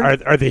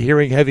concerned. Are they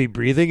hearing heavy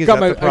breathing? Is I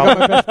that the got problem?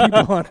 my best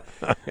people on.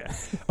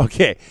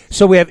 Okay.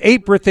 So we have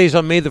 8 birthdays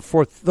on May the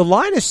 4th. The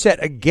line is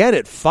set again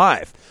at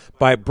 5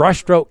 by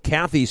Brushstroke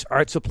Kathy's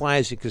Art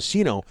Supplies and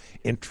Casino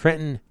in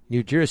Trenton,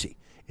 New Jersey.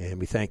 And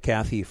we thank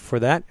Kathy for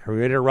that. Are we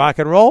ready to rock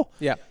and roll?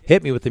 Yeah.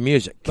 Hit me with the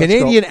music. Let's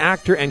Canadian go.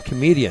 actor and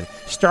comedian.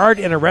 Starred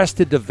in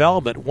Arrested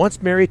Development.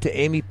 Once married to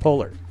Amy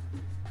Poehler.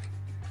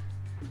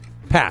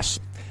 Pass.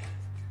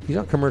 He's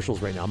on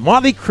commercials right now.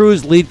 Motley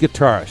Crue's lead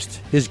guitarist.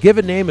 His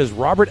given name is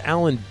Robert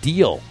Allen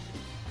Deal.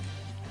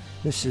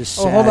 This is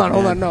sad, Hold on.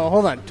 man.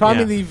 Hold on.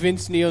 Tommy Yeah. Lee,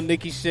 Vince Neil,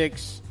 Nikki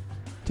Sixx,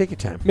 Take your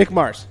time. Mick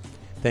Mars.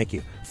 Thank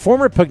you.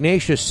 Former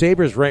pugnacious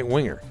Sabres right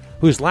winger,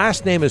 whose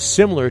last name is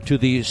similar to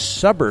the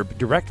suburb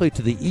directly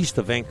to the east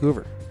of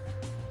Vancouver.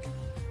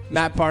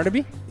 Matt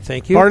Barnaby.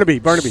 Thank you. Barnaby.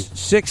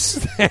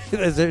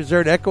 Is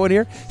there an echo in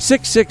here?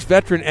 6'6"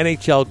 veteran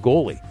NHL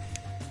goalie.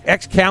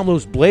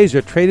 Ex-Kamloops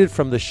Blazer traded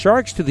from the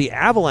Sharks to the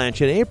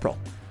Avalanche in April.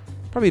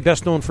 Probably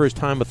best known for his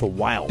time with the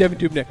Wild. Devin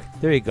Dubnyk.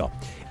 There you go.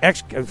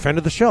 Friend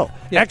of the show.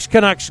 Yeah.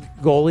 Ex-Canucks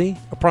goalie,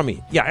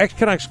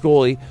 ex-Canucks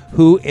goalie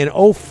who in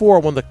 2004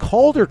 won the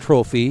Calder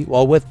Trophy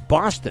while with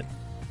Boston.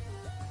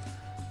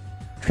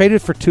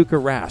 Traded for Tuukka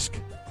Rask.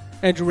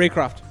 Andrew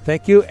Raycroft.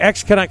 Thank you.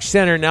 Ex-Canucks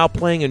center now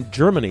playing in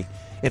Germany.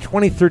 In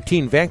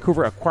 2013,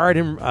 Vancouver acquired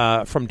him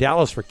from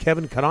Dallas for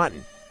Kevin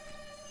Connaughton.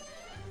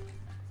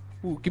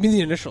 Ooh, give me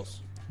the initials.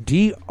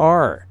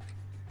 DR.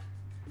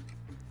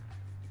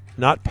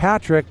 Not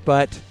Patrick,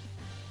 but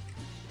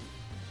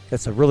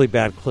that's a really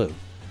bad clue.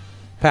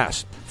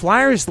 Pass.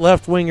 Flyers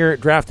left winger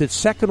drafted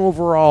second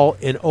overall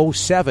in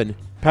 2007.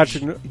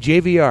 Patrick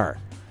JVR.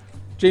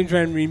 James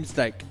Van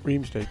Riemsdyk.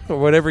 Riemsdyk. Or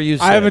whatever you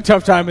say. I have a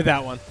tough time with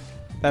that one.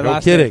 That No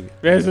last kidding.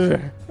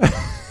 name.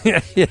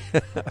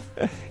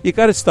 You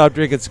got to stop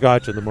drinking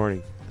scotch in the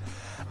morning.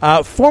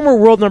 Former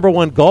world number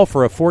 1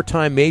 golfer, a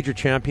 4-time major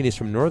champion. He's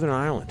from Northern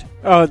Ireland.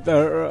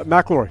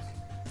 McIlroy.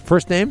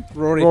 First name?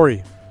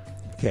 Rory.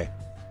 Okay.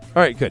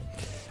 All right, good.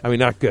 I mean,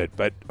 not good,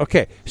 but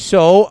okay.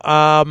 So,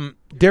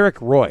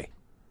 Derek Roy.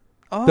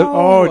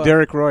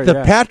 Derek Roy.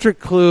 The Patrick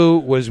clue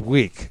was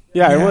weak.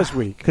 Yeah, it was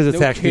weak. Because it's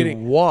No actually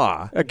kidding.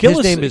 Wah.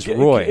 Gillis, His name is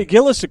Roy.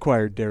 Gillis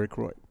acquired Derek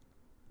Roy.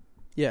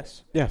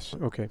 Yes. Yes.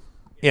 Okay.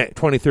 Yeah,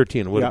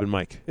 2013. It would have Yeah. been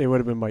Mike. It would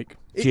have been Mike.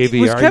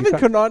 JVR. Was Kevin you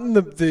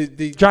Connaughton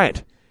the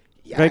Giant.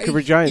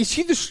 Vancouver Giants. Is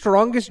he the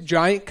strongest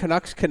Giant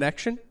Canucks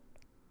connection?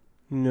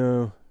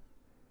 No.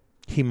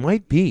 He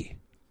might be.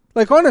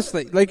 Like,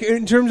 honestly, like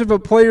in terms of a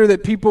player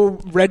that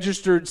people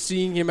registered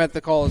seeing him at the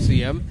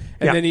Coliseum,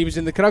 and Yeah. then he was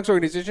in the Canucks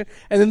organization,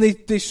 and then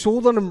they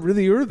sold on him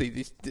really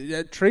early,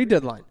 at trade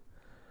deadline.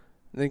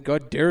 And they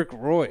got Derek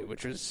Roy,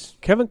 which was...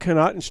 Kevin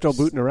Connaughton's still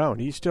booting around.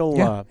 He's still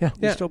Yeah.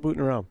 still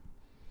booting around.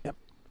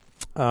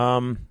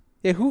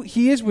 Yeah, who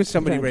he is with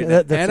somebody right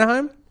now. That's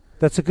Anaheim?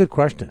 That's a good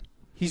question.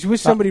 He's with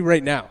somebody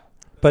right now.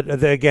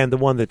 But again, the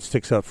one that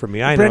sticks out for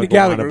me, I Brandon know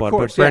going on Gallagher, of about,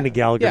 course, but Brandon yeah.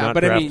 Gallagher Yeah, not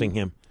but I mean- drafting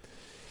him.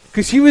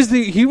 Because he was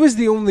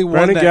the only one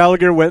Brandon that...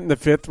 Gallagher went in the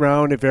 5th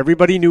round. If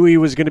everybody knew he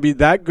was going to be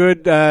that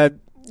good,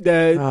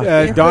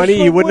 Donnie,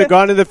 he wouldn't have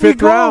gone in the 5th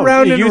go round.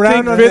 around and you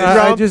around think on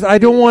 5th this. round? I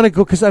don't want to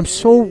go because I'm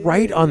so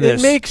right on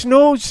this. It makes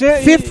no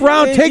sense. 5th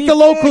round, take the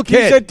local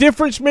kid. He's a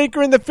difference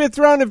maker in the 5th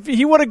round. If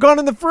he would have gone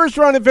in the 1st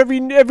round, if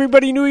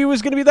everybody knew he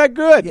was going to be that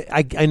good.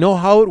 I know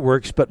how it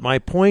works, but my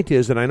point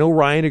is, and I know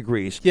Ryan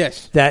agrees,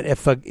 Yes. that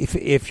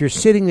if you're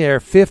sitting there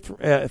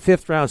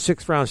 5th round,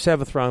 6th round,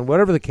 7th round,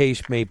 whatever the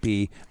case may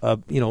be,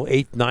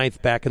 8th,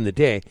 9th back in the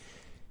day,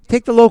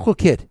 take the local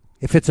kid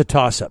if it's a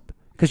toss-up.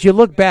 Because you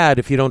look bad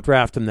if you don't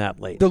draft him that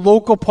late. The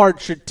local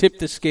part should tip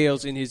the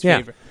scales in his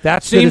favor.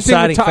 That's Same the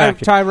deciding thing with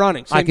factor. Ty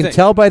Ronning. I can thing.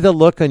 tell by the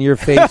look on your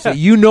face that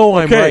you know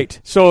I'm right.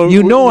 So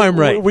I'm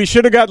right. We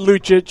should have got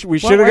Lucic. We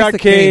should have where's got the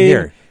Kane Kane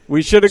here?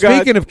 We should have got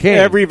Speaking of Kane.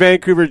 every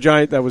Vancouver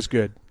Giant that was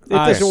good. It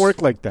doesn't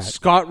work like that.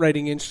 Scott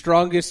writing in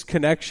strongest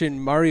connection,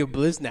 Mario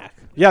Bliznak.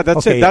 Yeah,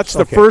 that's Okay, it. That's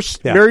the okay.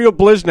 first. Yeah. Mario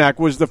Bliznak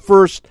was the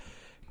first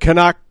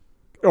Canuck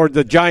or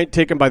the Giant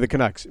taken by the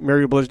Canucks,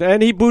 Mario Blizna,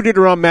 and he booted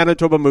around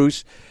Manitoba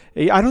Moose.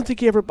 I don't think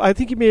he ever. I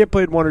think he may have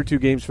played 1 or 2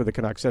 games for the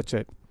Canucks. That's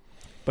it.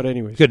 But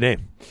anyways, Good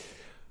name.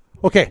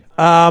 Okay,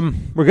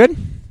 we're good?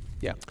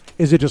 Yeah.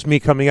 Is it just me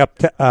coming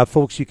up?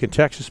 Folks, you can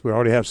text us. We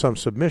already have some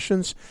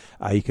submissions.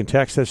 You can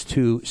text us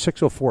to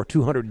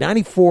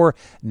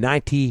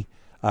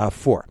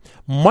 604-200-9494.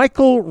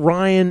 Michael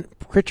Ryan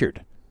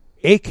Pritchard,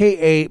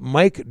 a.k.a.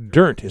 Mike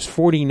Dirnt, is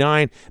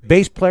 49,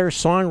 bass player,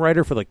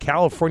 songwriter for the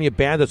California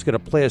band that's going to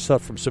play us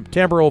out from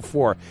September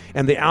 04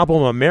 and the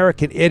album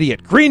American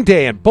Idiot, Green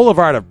Day, and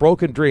Boulevard of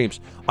Broken Dreams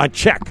on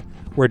Check,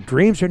 where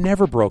dreams are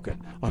never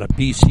broken, on a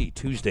BC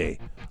Tuesday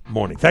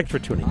morning. Thanks for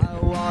tuning in. I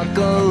walk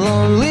a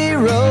lonely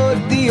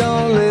road, the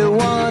only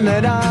one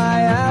that I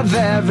have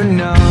ever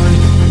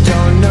known.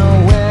 Don't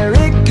know where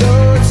it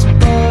goes,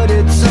 but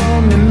it's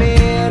home to me,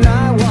 and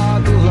I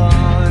walk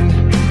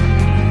alone.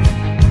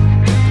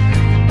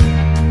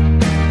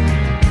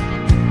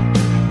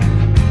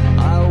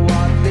 I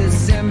walk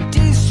this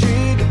empty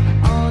street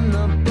on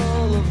the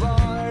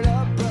boulevard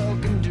of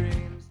broken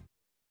dreams.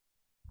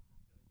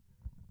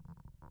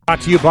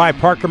 Brought to you by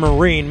Parker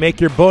Marine. Make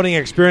your boating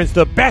experience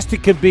the best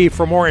it can be.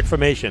 For more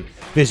information,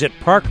 visit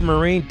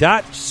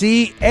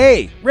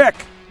parkermarine.ca. Rick,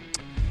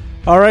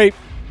 all right.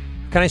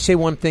 can I say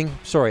one thing?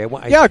 Sorry.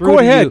 I Yeah, threw go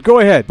to ahead. you, Go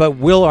ahead. But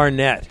Will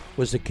Arnett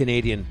was a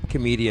Canadian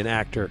comedian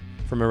actor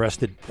from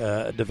Arrested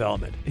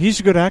Development. He's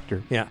a good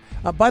actor. Yeah.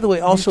 By the way,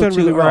 also done to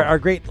really well. our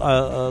great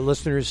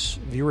listeners,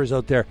 viewers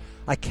out there,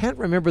 I can't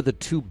remember the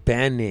 2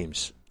 band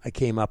names I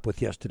came up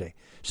with yesterday.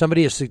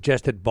 Somebody has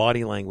suggested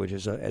Body Language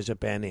as a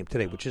band name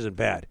today, which isn't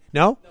bad.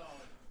 No?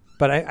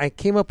 But I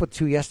came up with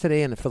 2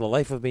 yesterday, and for the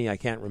life of me, I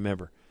can't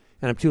remember.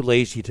 And I'm too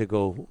lazy to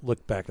go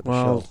look back at the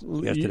show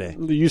yesterday.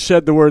 You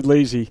said the word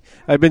lazy.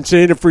 I've been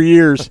saying it for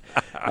years.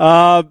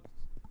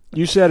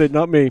 You said it,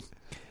 not me.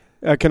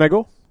 Can I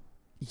go?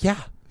 Yeah.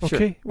 Sure.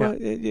 Okay. Well,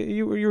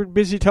 you were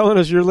busy telling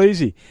us you're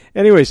lazy.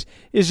 Anyways,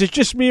 is it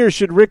just me, or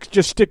should Rick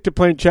just stick to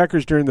playing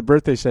checkers during the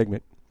birthday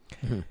segment?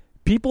 Mm-hmm.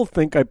 People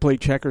think I play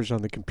checkers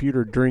on the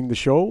computer during the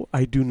show.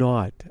 I do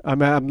not.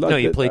 No,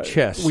 you play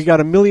chess. We got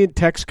a million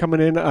texts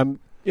coming in. I'm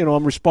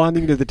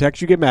responding to the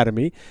text. You get mad at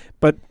me,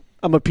 but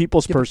I'm a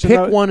people's person.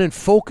 Pick one and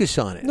focus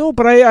on it. No,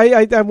 but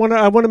I want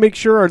to make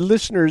sure our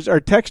listeners, our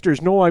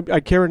texters, know I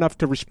care enough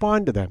to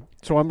respond to them.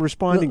 So I'm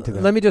responding to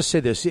them. Let me just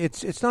say this: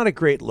 it's not a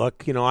great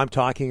look. I'm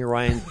talking, or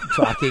Ryan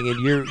talking, and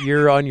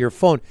you're on your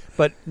phone.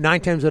 But 9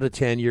 times out of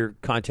 10, you're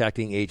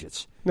contacting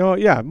agents. No,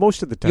 yeah,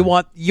 most of the time.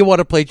 You want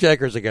to play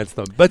checkers against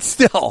them, but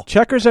still.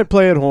 Checkers I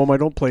play at home. I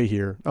don't play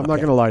here. I'm not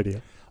going to lie to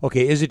you.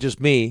 Okay, is it just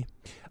me?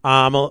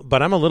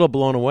 But I'm a little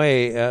blown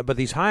away. But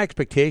these high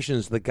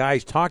expectations the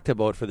guys talked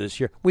about for this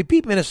year. We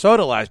beat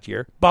Minnesota last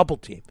year, bubble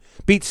team.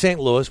 Beat St.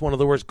 Louis, one of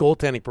the worst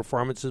goaltending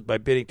performances by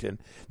Binnington.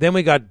 Then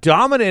we got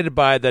dominated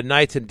by the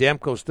Knights, and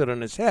Demko stood on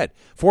his head.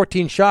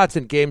 14 shots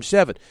in Game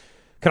 7.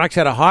 Canucks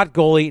had a hot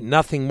goalie,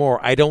 nothing more.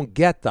 I don't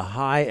get the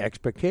high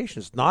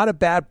expectations. Not a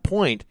bad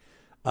point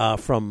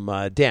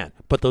from Dan,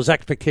 but those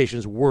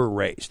expectations were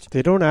raised.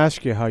 They don't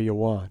ask you how you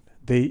won.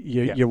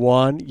 You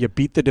won. You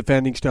beat the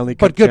defending Stanley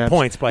Cup But good champs.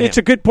 points by It's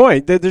him. a good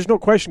point. There's no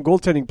question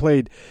goaltending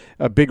played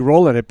a big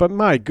role in it. But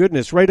my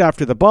goodness, right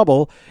after the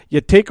bubble, you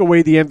take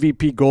away the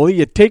MVP goalie,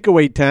 you take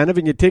away Tanev,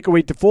 and you take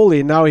away Toffoli,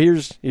 and now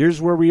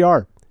here's where we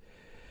are.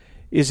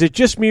 Is it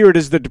just me, or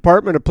does the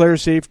Department of Player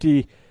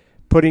Safety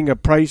putting a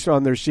price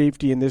on their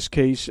safety, in this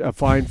case a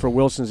fine for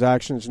Wilson's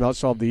actions, not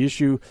solve the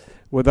issue?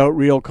 Without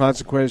real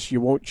consequence,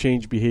 you won't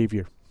change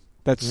behavior.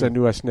 That's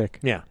U.S. Nick.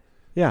 Yeah.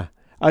 Yeah.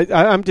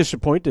 I'm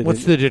disappointed.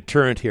 What's the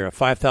deterrent here? A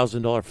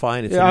 $5,000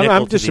 fine? It's a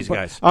nickel to these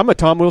guys. I'm a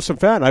Tom Wilson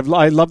fan.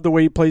 I love the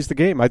way he plays the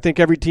game. I think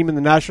every team in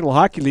the National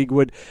Hockey League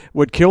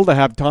would kill to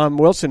have Tom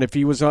Wilson if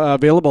he was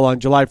available on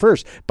July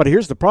 1st. But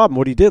here's the problem.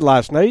 What he did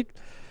last night,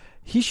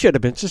 he should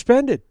have been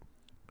suspended.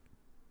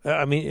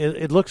 I mean,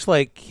 it looks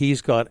like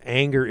he's got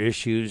anger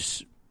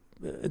issues.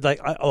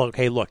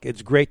 Okay, look,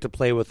 it's great to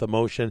play with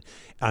emotion.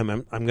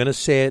 I'm going to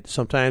say it.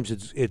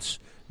 Sometimes it's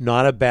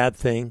not a bad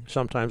thing.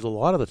 Sometimes, a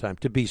lot of the time,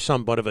 to be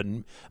somewhat of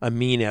a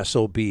mean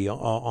SOB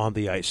on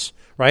the ice,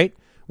 right?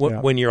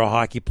 When you're a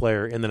hockey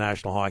player in the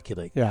National Hockey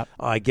League. Yeah.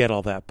 I get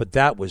all that. But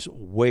that was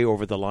way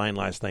over the line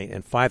last night,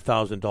 and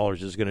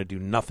 $5,000 is going to do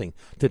nothing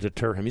to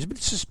deter him. He's been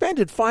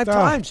suspended 5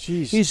 times.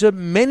 Geez. He's a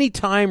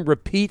many-time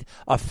repeat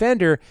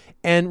offender.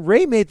 And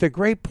Ray made the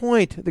great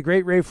point, the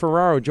great Ray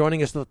Ferraro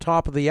joining us at the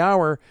top of the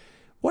hour.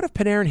 What if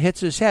Panarin hits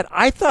his head?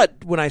 I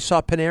thought when I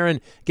saw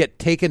Panarin get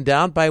taken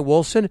down by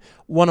Wilson,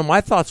 one of my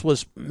thoughts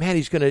was, man,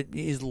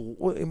 his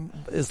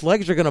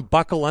legs are going to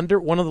buckle under.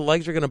 One of the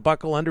legs are going to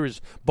buckle under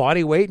his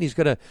body weight, and he's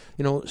going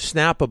to,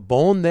 snap a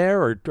bone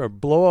there or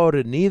blow out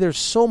a knee. There's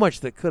so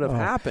much that could have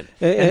happened,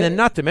 and then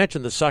not to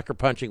mention the sucker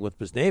punching with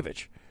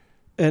Buchnevich.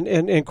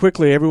 And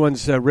quickly,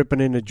 everyone's ripping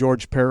into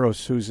George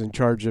Peros, who's in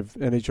charge of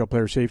NHL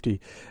player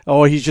safety.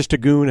 Oh, he's just a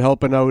goon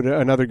helping out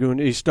another goon.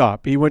 He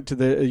stopped. He went to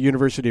the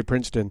University of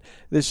Princeton.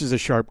 This is a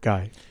sharp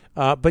guy.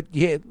 But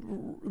yeah,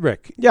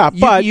 Rick. Yeah, you-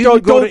 but you don't,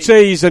 can go don't to-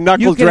 say he's a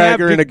knuckle you can have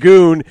dragger and a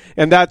goon,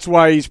 and that's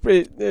why he's.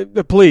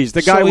 Please,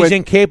 the guy so went. he's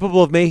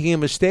incapable of making a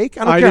mistake?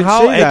 I don't care didn't how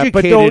say that,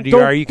 but educated you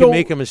are, you can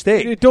make a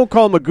mistake. Don't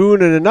call him a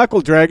goon and a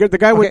knuckle dragger. The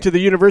guy Okay. went to the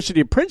University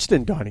of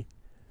Princeton, Donnie.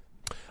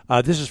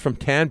 This is from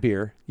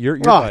Tanbeer, your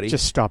buddy.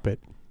 Just stop it.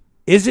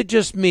 Is it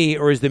just me,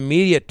 or is the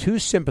media too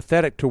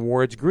sympathetic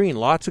towards Green?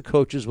 Lots of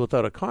coaches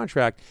without a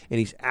contract, and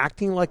he's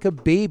acting like a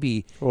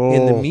baby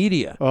in the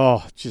media.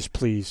 Oh, just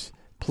please.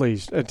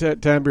 Please.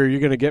 Tanbeer, you're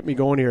going to get me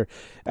going here.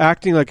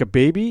 Acting like a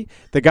baby?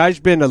 The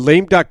guy's been a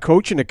lame duck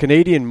coach in a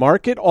Canadian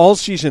market all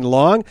season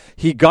long.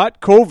 He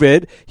got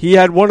COVID. He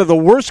had one of the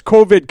worst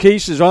COVID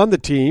cases on the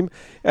team.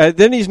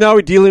 Then he's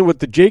now dealing with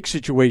the Jake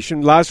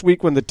situation last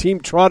week when the team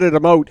trotted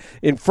him out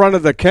in front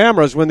of the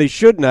cameras when they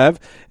shouldn't have.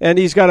 And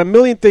he's got a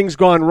million things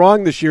gone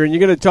wrong this year, and you're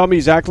going to tell me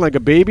he's acting like a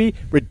baby?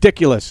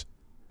 Ridiculous.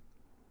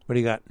 What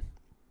do you got?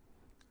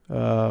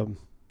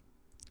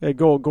 Hey,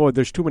 go.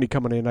 There's too many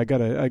coming in. I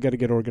gotta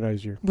get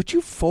organized here. Would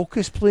you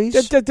focus,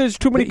 please? There's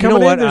too many You know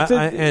coming what?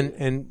 in.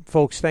 And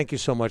folks, thank you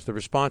so much. The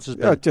response has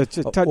been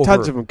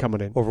Tons of them coming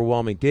in.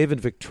 overwhelming.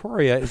 David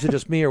Victoria, is it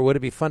just me, or would it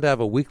be fun to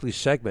have a weekly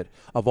segment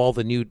of all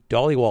the new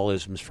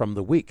Dollywall-isms from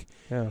the week?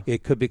 Yeah.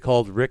 It could be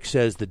called Rick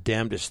Says the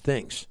Damnedest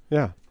Things.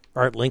 Yeah.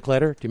 Art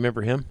Linkletter, do you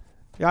remember him?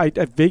 Yeah, I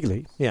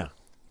vaguely. Yeah.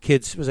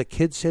 Kids, was it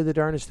Kids Say the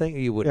Darndest Thing? Or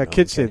you wouldn't Yeah, know?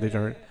 kids Okay. say they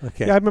don't.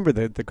 Okay. Yeah, I remember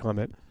the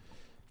comment.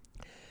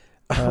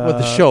 Well,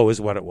 the show is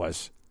what it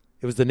was.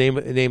 It was the name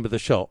of the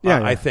show, Yeah,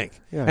 I yeah. think.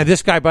 Yeah. And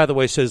this guy, by the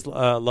way, says,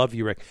 love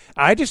you, Rick.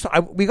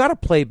 We got to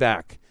play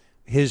back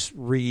his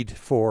read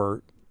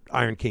for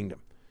Iron Kingdom.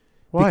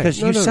 Why?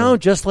 Because No, you no, no.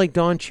 sound just like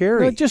Don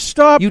Cherry. No, just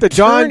stop You the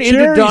Don turn into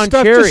Cherry Don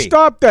stuff. Cherry. Just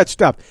stop that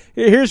stuff.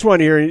 Here's one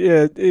here.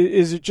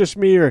 Is it just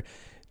me, or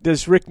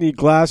does Rick need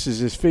glasses?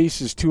 His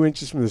face is 2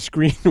 inches from the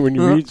screen when he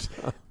reads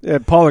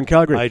Paul in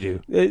Calgary. I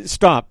do.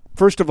 Stop.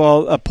 First of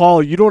all,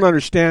 Paul, you don't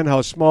understand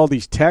how small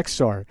these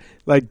texts are.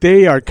 Like,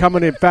 they are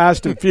coming in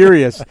fast and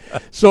furious.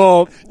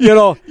 So,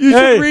 You hey.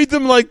 should read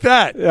them like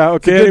that. Yeah.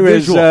 It's a Okay. good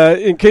Anyways, visual.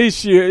 in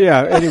case you,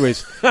 yeah.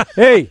 Anyways,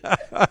 hey,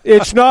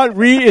 it's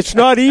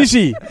not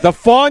easy. The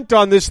font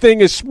on this thing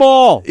is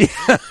small.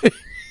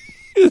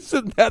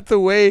 Isn't that the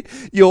way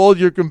you hold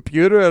your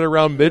computer at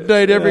around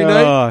midnight every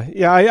night?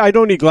 Yeah. I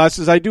don't need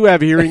glasses. I do have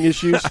hearing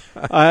issues.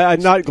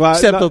 I'm not glass.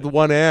 Except with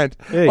one hand.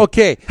 Hey.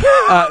 Okay.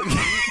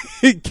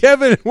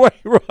 Kevin in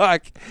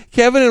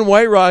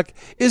White Rock,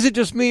 is it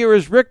just me, or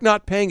is Rick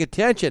not paying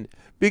attention?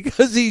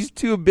 Because he's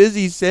too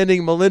busy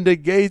sending Melinda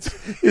Gates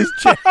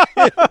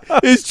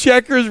his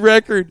checkers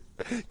record.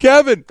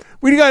 Kevin,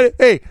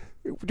 hey,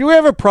 do we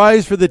have a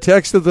prize for the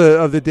text of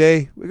the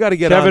day? We got to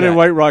get Kevin on in that.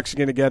 White Rock's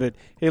going to get it.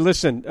 Hey,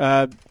 listen,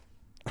 I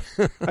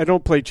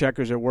don't play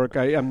checkers at work.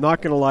 I'm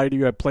not going to lie to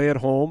you. I play at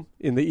home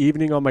in the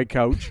evening on my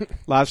couch.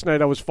 Last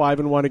night I was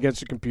 5-1 against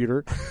the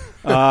computer,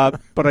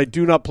 but I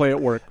do not play at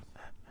work.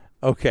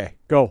 Okay.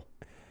 Go.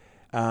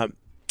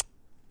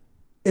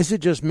 Is it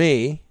just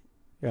me?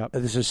 Yeah.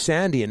 This is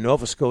Sandy in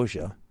Nova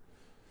Scotia.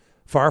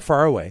 Far,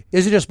 far away.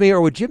 Is it just me, or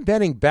would Jim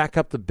Benning back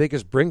up the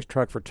biggest Brinks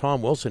truck for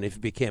Tom Wilson if he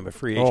became a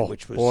free agent, Oh,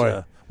 which was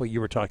boy. what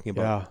you were talking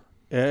about?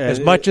 Yeah.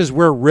 As much as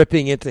we're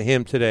ripping into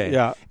him today,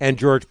 Yeah. and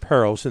George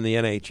Peros in the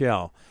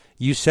NHL,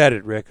 you said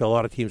it, Rick. A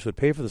lot of teams would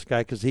pay for this guy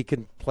because he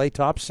can play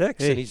top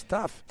six, Hey. and he's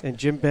tough. And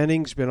Jim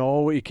Benning's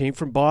he came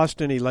from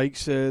Boston. He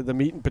likes the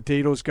meat and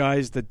potatoes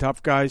guys, the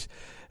tough guys.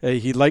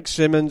 He likes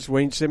Simmons,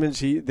 Wayne Simmons.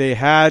 They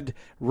had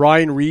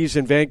Ryan Reeves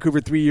in Vancouver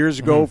 3 years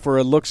ago for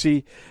a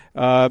look-see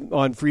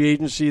on free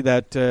agency.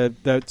 That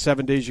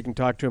 7 days you can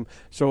talk to him.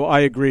 So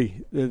I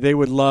agree. They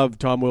would love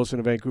Tom Wilson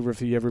in Vancouver if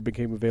he ever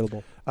became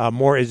available.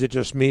 More Is It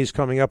Just Me is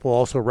coming up. We'll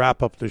also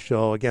wrap up the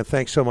show. Again,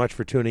 thanks so much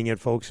for tuning in,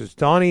 folks. It's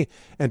Donnie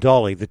and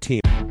Dolly, the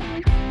team.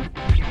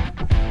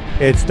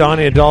 It's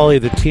Donnie and Dolly,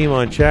 the team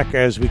on check,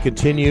 as we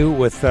continue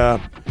with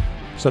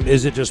some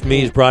Is It Just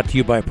Me's brought to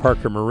you by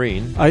Parker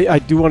Marine. I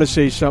do want to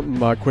say something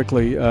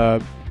quickly.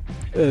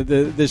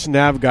 This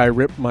Nav guy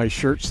ripped my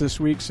shirts this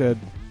week, said,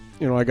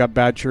 I got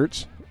bad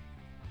shirts.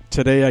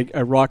 Today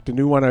I rocked a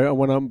new one. I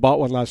went out and bought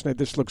one last night.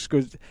 This looks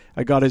good.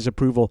 I got his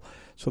approval,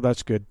 so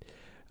that's good.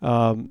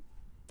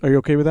 Are you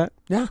okay with that?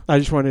 Yeah. I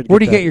just wanted to Where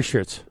do you get your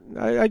shirts?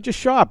 I just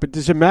shop.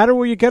 Does it matter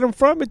where you get them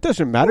from? It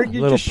doesn't matter. You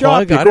little just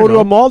shop. plug, You I go don't to know.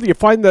 a mall. You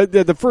find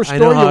the first I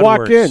know store how you it walk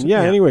works. in.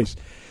 Yeah, Yeah. anyways.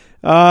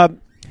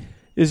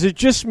 Is it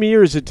just me,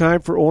 or is it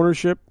time for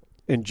ownership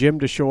and Jim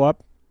to show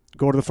up,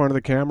 go to the front of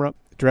the camera,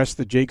 address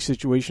the Jake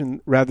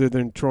situation rather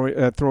than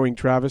throwing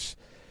Travis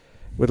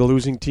with a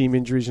losing team,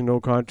 injuries, and no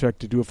contract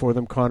to do it for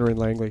them, Connor and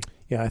Langley?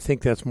 Yeah, I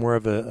think that's more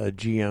of a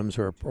GM's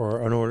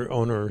or an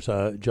owner's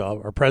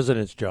job or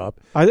president's job.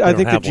 I They think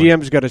don't the have one.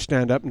 GM's got to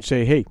stand up and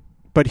say, hey,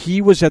 but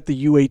he was at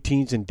the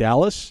U18s in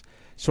Dallas,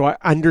 so I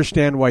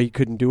understand why he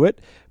couldn't do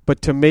it.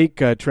 But to make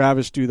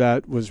Travis do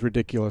that was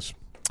ridiculous.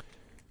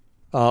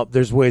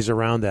 There's ways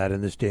around that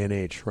in this day and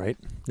age, right?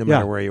 No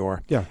matter where you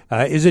are. Yeah.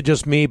 Is it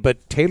just me?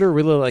 But Taylor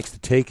really likes to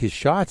take his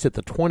shots at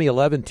the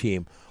 2011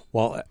 team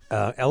while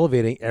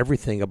elevating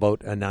everything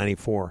about a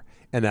 94,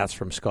 and that's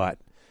from Scott.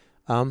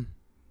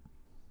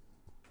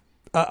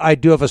 I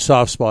do have a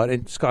soft spot,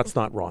 and Scott's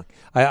not wrong.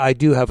 I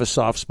do have a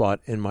soft spot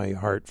in my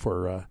heart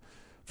for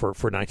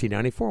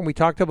 1994, and we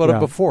talked about it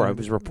before. I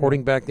was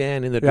reporting back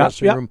then in the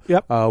dressing room,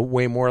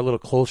 way more, a little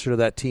closer to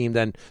that team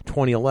than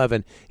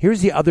 2011.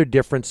 Here's the other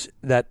difference,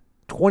 that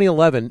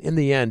 2011, in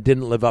the end,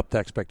 didn't live up to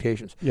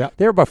expectations.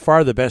 They were by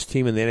far the best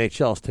team in the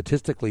NHL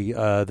statistically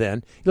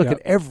then. You look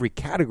at every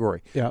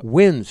category,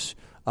 wins,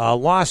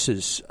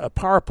 losses,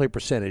 power play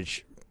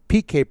percentage,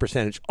 PK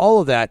percentage,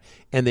 all of that,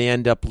 and they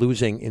end up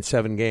losing in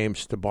 7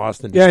 games to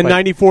Boston. Yeah, in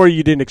 94,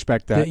 you didn't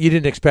expect that. You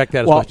didn't expect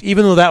that as much,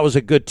 even though that was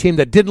a good team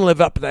that didn't live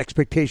up to the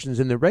expectations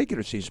in the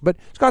regular season. But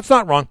Scott's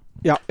not wrong.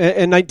 Yeah,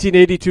 in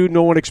 1982,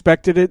 no one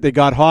expected it. They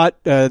got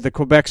hot. The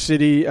Quebec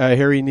City,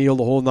 Harry Neal,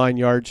 the whole 9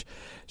 yards.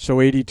 So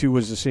 82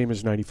 was the same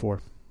as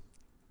 94.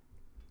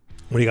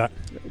 What do you got?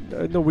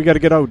 No, we got to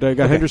get out.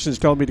 Henderson's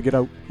telling me to get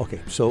out.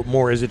 Okay, so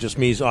more Is It Just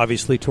Me's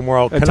obviously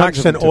tomorrow.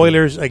 Canucks and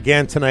Oilers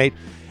again tonight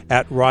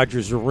at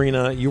Rogers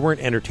Arena. You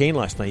weren't entertained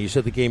last night. You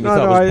said the game you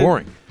thought was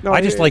boring.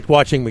 I just liked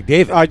watching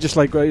McDavid. I just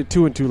liked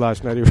 2-2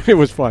 last night. It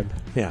was fun.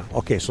 Yeah,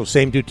 okay, so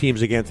same 2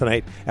 teams again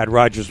tonight at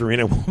Rogers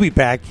Arena. We'll be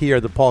back here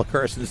at the Paul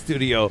Carson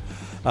studio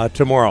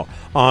tomorrow.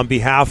 On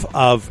behalf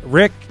of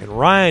Rick and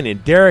Ryan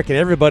and Derek and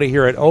everybody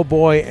here at Oh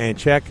Boy and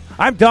Check,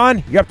 I'm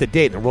Don. You're up to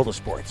date in the world of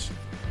sports.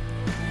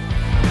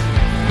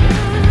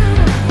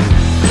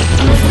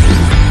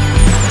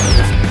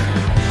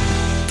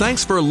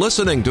 Thanks for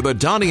listening to the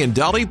Donnie and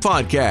Dolly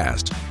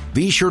podcast.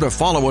 Be sure to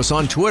follow us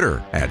on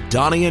Twitter at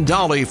Donnie and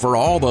Dolly for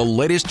all the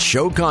latest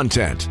show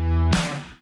content.